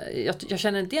 men jag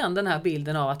känner inte igen den här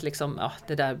bilden av att liksom,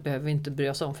 det där behöver vi inte bry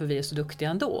oss om för vi är så duktiga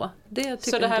ändå.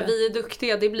 Så det här vi är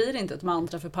duktiga, det blir inte ett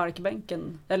mantra för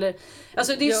parkbänken? Eller,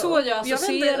 alltså det är så jag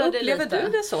associerar det lite. Upplever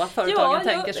du det så, att företagen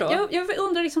tänker så? Jag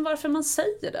undrar liksom varför man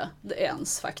säger det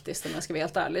ens faktiskt, om jag ska vara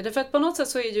helt ärlig. Därför att på något sätt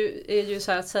så är ju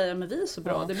så här att säga, men vi är så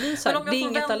bra. Det blir så här, men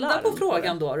om jag får vända på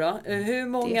frågan då. Hur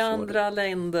många andra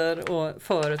länder och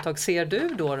företag ser du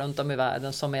då runt om i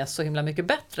världen som är så himla mycket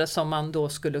bättre, som man då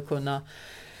skulle kunna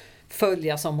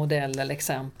följa som modell eller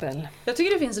exempel? Jag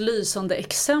tycker det finns lysande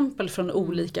exempel från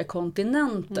olika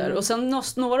kontinenter. Och sen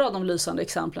några av de lysande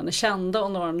exemplen är kända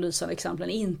och några av de lysande exemplen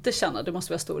är inte kända. Det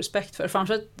måste vi ha stor respekt för.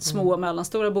 Framförallt små och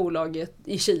mellanstora bolag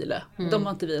i Chile. De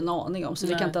har inte vi en aning om, så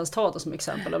vi kan inte ens ta det som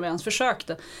exempel om vi ens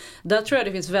försökte. Där tror jag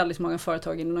det finns väldigt många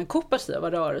företag inom den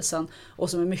kooperativa rörelsen och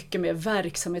som är mycket mer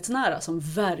verksamhetsnära, som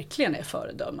verkligen är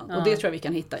föredömen. Och det tror jag vi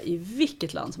kan hitta i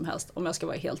vilket land som helst, om jag ska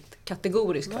vara helt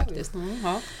kategorisk faktiskt.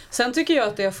 Sen tycker jag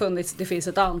att det finns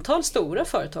ett antal stora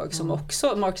företag som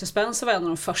också, Marks & Spencer var en av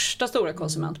de första stora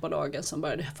konsumentbolagen som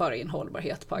började föra in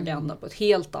hållbarhet på agendan på ett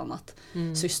helt annat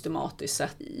systematiskt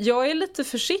sätt. Jag är lite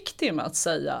försiktig med att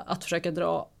säga, att försöka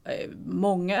dra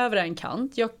många över en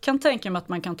kant. Jag kan tänka mig att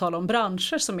man kan tala om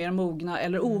branscher som är mogna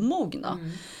eller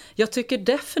omogna. Jag tycker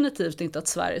definitivt inte att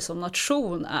Sverige som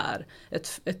nation är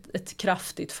ett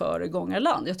kraftigt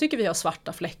föregångarland. Jag tycker vi har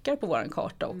svarta fläckar på vår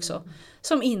karta också,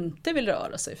 som inte vill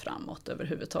röra sig framåt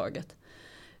överhuvudtaget.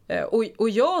 Och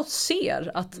jag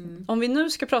ser att om vi nu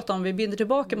ska prata om, vi binder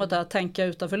tillbaka mot det här att tänka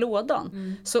utanför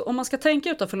lådan. Så om man ska tänka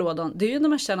utanför lådan, det är ju när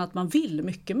man känner att man vill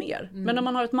mycket mer. Men när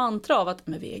man har ett mantra av att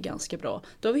men vi är ganska bra,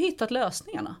 då har vi hittat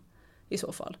lösningarna i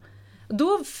så fall.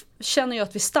 Då känner jag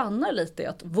att vi stannar lite i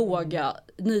att våga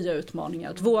nya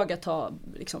utmaningar, att våga ta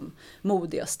liksom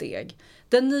modiga steg.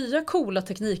 Den nya coola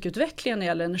teknikutvecklingen när det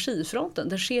gäller energifronten,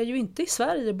 den sker ju inte i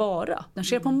Sverige bara. Den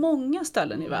sker på många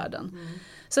ställen i världen.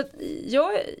 Så att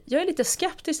jag är lite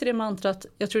skeptisk till det mantrat.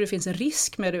 Jag tror det finns en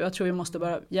risk med det. Jag tror vi måste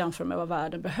bara jämföra med vad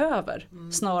världen behöver.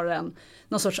 Snarare än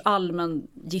någon sorts allmän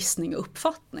gissning och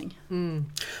uppfattning.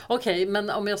 Okej, men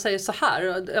om jag säger så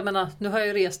här. Jag menar, nu har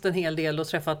jag rest en hel del och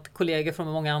träffat kollegor från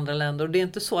många andra länder. Och det är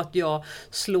inte så att jag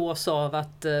slås av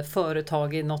att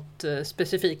företag i något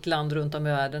specifikt land runt om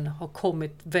i världen har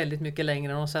kommit väldigt mycket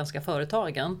längre än de svenska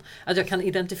företagen. Att jag kan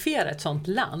identifiera ett sådant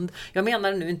land. Jag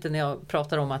menar nu inte när jag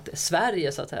pratar om att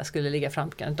Sverige så att säga skulle ligga i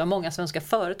framkant, utan många svenska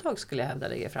företag skulle jag hävda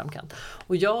ligga i framkant.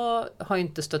 Och jag har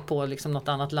inte stött på liksom något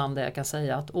annat land där jag kan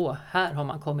säga att här har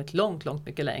man kommit långt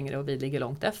mycket längre och vi ligger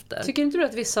långt efter. Tycker inte du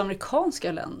att vissa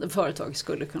amerikanska företag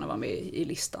skulle kunna vara med i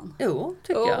listan? Jo,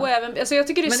 tycker jag. Och även, alltså jag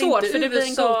tycker det är svårt för det blir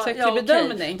en godtycklig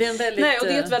bedömning. Det är en väldigt, Nej, och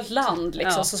det är ett väldigt land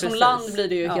liksom. Så som land blir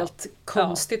det ju helt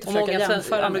konstigt att försöka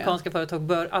jämföra med. Amerikanska företag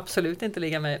bör absolut inte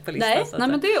ligga med på listan. Nej,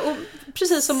 men det är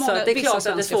precis som många det är klart att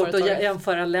det är svårt företag. Att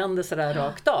jämföra länder sådär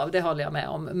rakt av, det håller jag med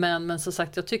om. Men som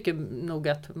sagt, jag tycker nog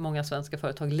att många svenska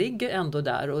företag ligger ändå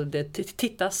där och det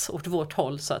tittas åt vårt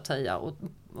håll så att säga och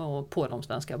på de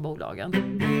svenska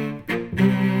bolagen.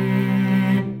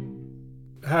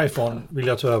 Härifrån vill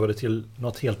jag ta över det till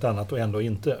något helt annat och ändå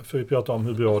inte. För vi pratar om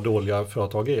hur bra och dåliga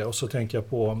företag är. Och så tänker jag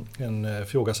på en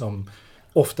fråga som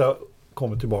ofta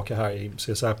kommer tillbaka här i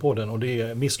CSR-podden och det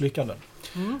är misslyckanden.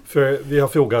 För vi har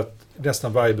frågat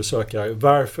nästan varje besökare,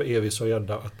 varför är vi så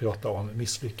rädda att prata om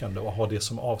misslyckande och ha det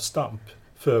som avstamp?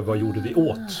 För vad gjorde vi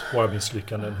åt våra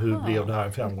misslyckanden? Hur blev det här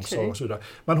en framgångssaga och så vidare.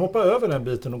 Man hoppar över den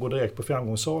biten och går direkt på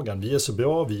framgångssagan. Vi är så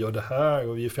bra, vi gör det här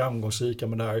och vi är framgångsrika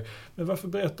med det här. Men varför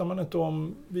berättar man inte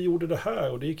om vi gjorde det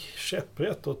här och det gick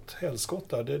käpprätt åt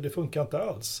helskotta? Det funkar inte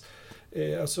alls.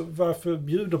 Alltså varför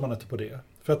bjuder man inte på det?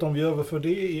 För att om vi överför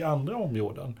det i andra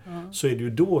områden så är det ju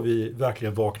då vi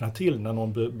verkligen vaknar till när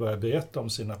någon börjar berätta om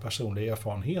sina personliga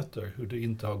erfarenheter, hur det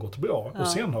inte har gått bra och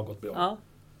sen har gått bra. Ja.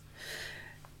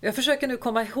 Jag försöker nu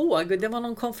komma ihåg, det var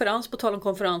någon konferens, på tal om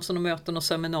konferensen och möten och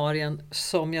seminarien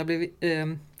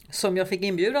som jag fick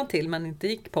inbjudan till men inte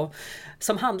gick på,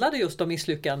 som handlade just om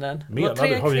misslyckanden.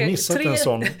 Har vi missat en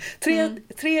sån?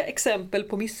 Tre exempel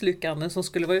på misslyckanden som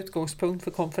skulle vara utgångspunkt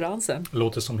för konferensen.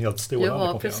 Låter som helt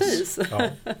strålande konferens. Precis. Ja.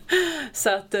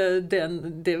 Så att det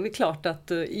är väl klart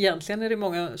att egentligen är det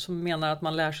många som menar att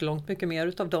man lär sig långt mycket mer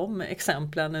utav de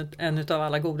exemplen än utav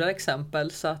alla goda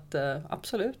exempel. Så att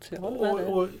absolut, jag håller med dig.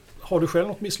 Och har du själv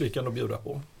något misslyckande att bjuda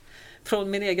på? Från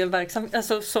min egen verksamhet,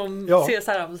 alltså som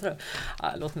CSR.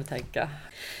 Låt mig tänka.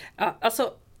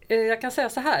 Alltså, jag kan säga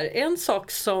så här. En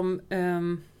sak som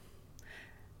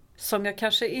jag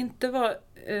kanske inte var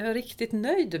riktigt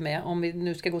nöjd med, om vi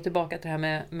nu ska gå tillbaka till det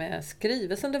här med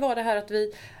skrivelsen, det var det här att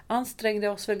vi ansträngde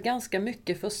oss väl ganska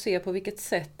mycket för att se på vilket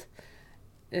sätt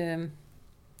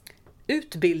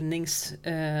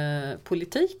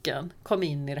utbildningspolitiken kom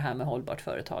in i det här med hållbart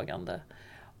företagande.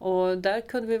 Och där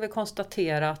kunde vi väl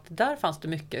konstatera att där fanns det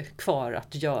mycket kvar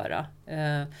att göra.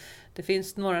 Det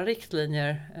finns några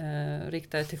riktlinjer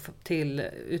riktade till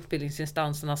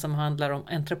utbildningsinstanserna som handlar om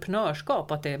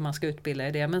entreprenörskap, att man ska utbilda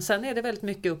i det. Men sen är det väldigt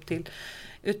mycket upp till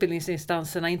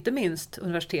utbildningsinstanserna, inte minst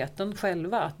universiteten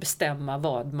själva, att bestämma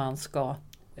vad man ska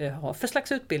ha för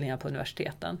slags utbildningar på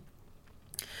universiteten.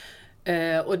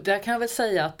 Och där kan jag väl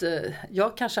säga att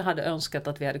jag kanske hade önskat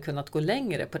att vi hade kunnat gå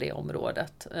längre på det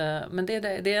området. Men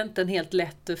det är inte en helt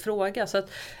lätt fråga. Så att,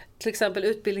 till exempel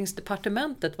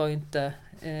utbildningsdepartementet var ju inte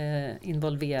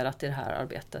involverat i det här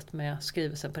arbetet med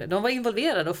skrivelsen på det. De var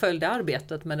involverade och följde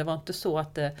arbetet, men det var inte så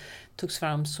att det togs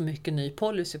fram så mycket ny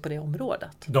policy på det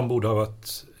området. De borde ha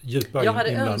varit djupare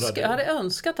inblandade. Jag hade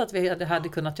önskat att vi hade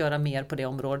kunnat göra mer på det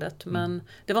området, men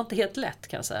det var inte helt lätt,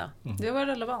 kan jag säga. Det var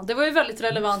relevant. Det var ju väldigt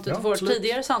relevant utifrån vårt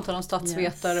tidigare samtal om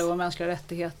statsvetare och mänskliga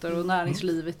rättigheter och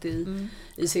näringslivet i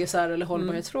CSR eller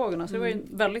hållbarhetsfrågorna. Så det var ju en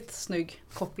väldigt snygg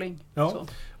koppling. Ja. Så.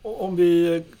 Och om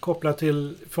vi kopplar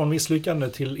från misslyckande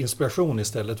till inspiration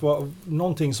istället.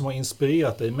 Någonting som har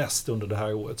inspirerat dig mest under det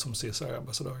här året som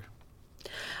CSR-ambassadör?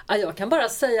 Ja, jag kan bara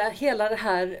säga hela det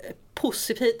här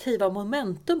positiva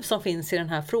momentum som finns i den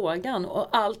här frågan och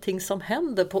allting som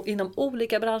händer inom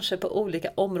olika branscher, på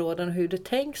olika områden, hur det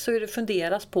tänks och hur det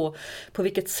funderas på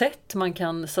vilket sätt man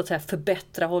kan, så att säga,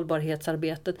 förbättra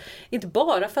hållbarhetsarbetet. Inte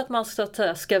bara för att man, så att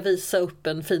säga, ska visa upp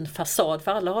en fin fasad,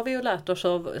 för alla har vi ju lärt oss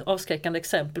av avskräckande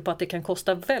exempel på att det kan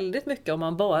kosta väldigt mycket om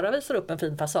man bara visar upp en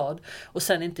fin fasad och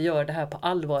sen inte gör det här på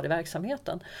allvar i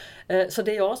verksamheten. Så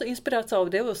det jag har inspirerats av,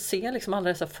 det är att se liksom alla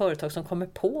dessa företag som kommer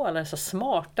på alla dessa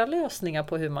smarta lösningar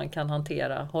på hur man kan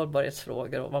hantera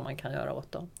hållbarhetsfrågor och vad man kan göra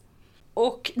åt dem.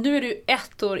 Och nu är du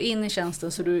 1 år in i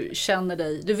tjänsten så du känner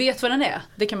dig, du vet vad den är,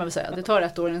 det kan man väl säga. Det tar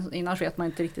 1 år innan vet man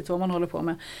inte riktigt vad man håller på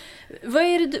med.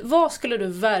 Vad skulle du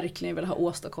verkligen vilja ha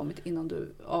åstadkommit innan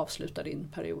du avslutar din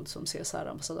period som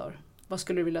CSR-ambassadör? Vad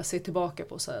skulle du vilja se tillbaka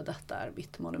på och säga, detta är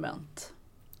mitt monument?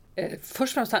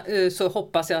 Först och främst så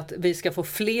hoppas jag att vi ska få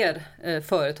fler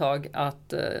företag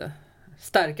att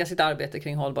stärka sitt arbete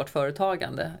kring hållbart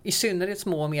företagande. I synnerhet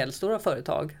små och medelstora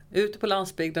företag. Ute på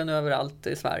landsbygden överallt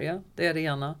i Sverige. Det är det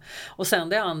ena. Och sen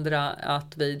det andra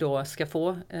att vi då ska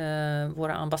få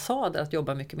våra ambassader att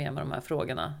jobba mycket mer med de här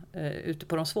frågorna. Ute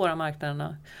på de svåra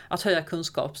marknaderna. Att höja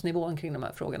kunskapsnivån kring de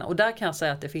här frågorna. Och där kan jag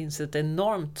säga att det finns ett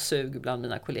enormt sug bland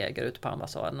mina kollegor ute på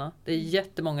ambassaderna. Det är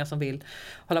jättemånga som vill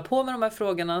hålla på med de här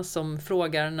frågorna. Som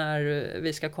frågar när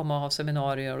vi ska komma och ha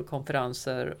seminarier och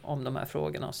konferenser om de här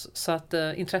frågorna. Så att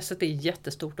intresset är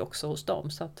jättestort också hos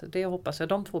dem. Så att det hoppas jag,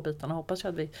 de 2 bitarna hoppas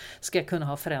jag att vi ska kunna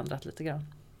ha förändrat lite grann.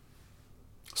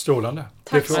 Strålande.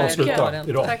 Tack det får avsluta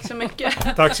idag. Tack så mycket.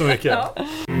 Tack så mycket. Ja.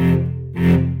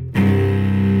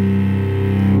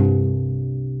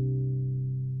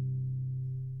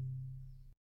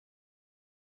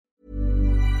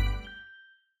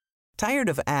 Tired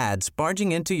of ads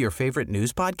barging into your favorite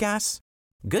news podcasts?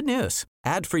 Good news.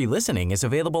 Ad-free listening is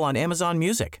available on Amazon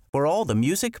Music for all the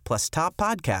music plus top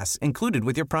podcasts included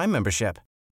with your Prime membership.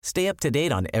 Stay up to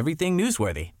date on everything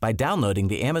newsworthy by downloading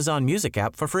the Amazon Music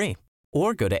app for free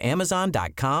or go to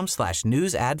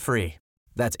amazon.com/news ad free.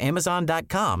 That's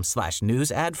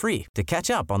amazon.com/news ad free to catch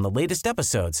up on the latest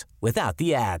episodes without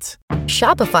the ads.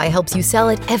 Shopify helps you sell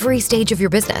at every stage of your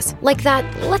business. Like that,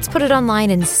 let's put it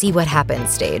online and see what happens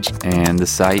stage. And the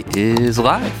site is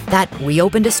live. That we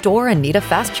opened a store and need a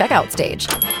fast checkout stage.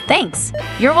 Thanks.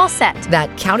 You're all set. That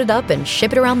count it up and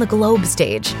ship it around the globe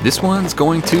stage. This one's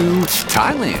going to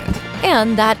Thailand.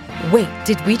 And that, wait,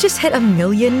 did we just hit 1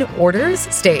 million orders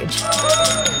stage?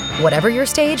 Whatever your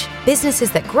stage,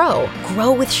 businesses that grow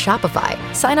with Shopify.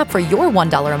 Sign up for your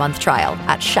 $1 a month trial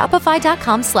at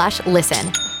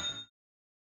shopify.com/listen.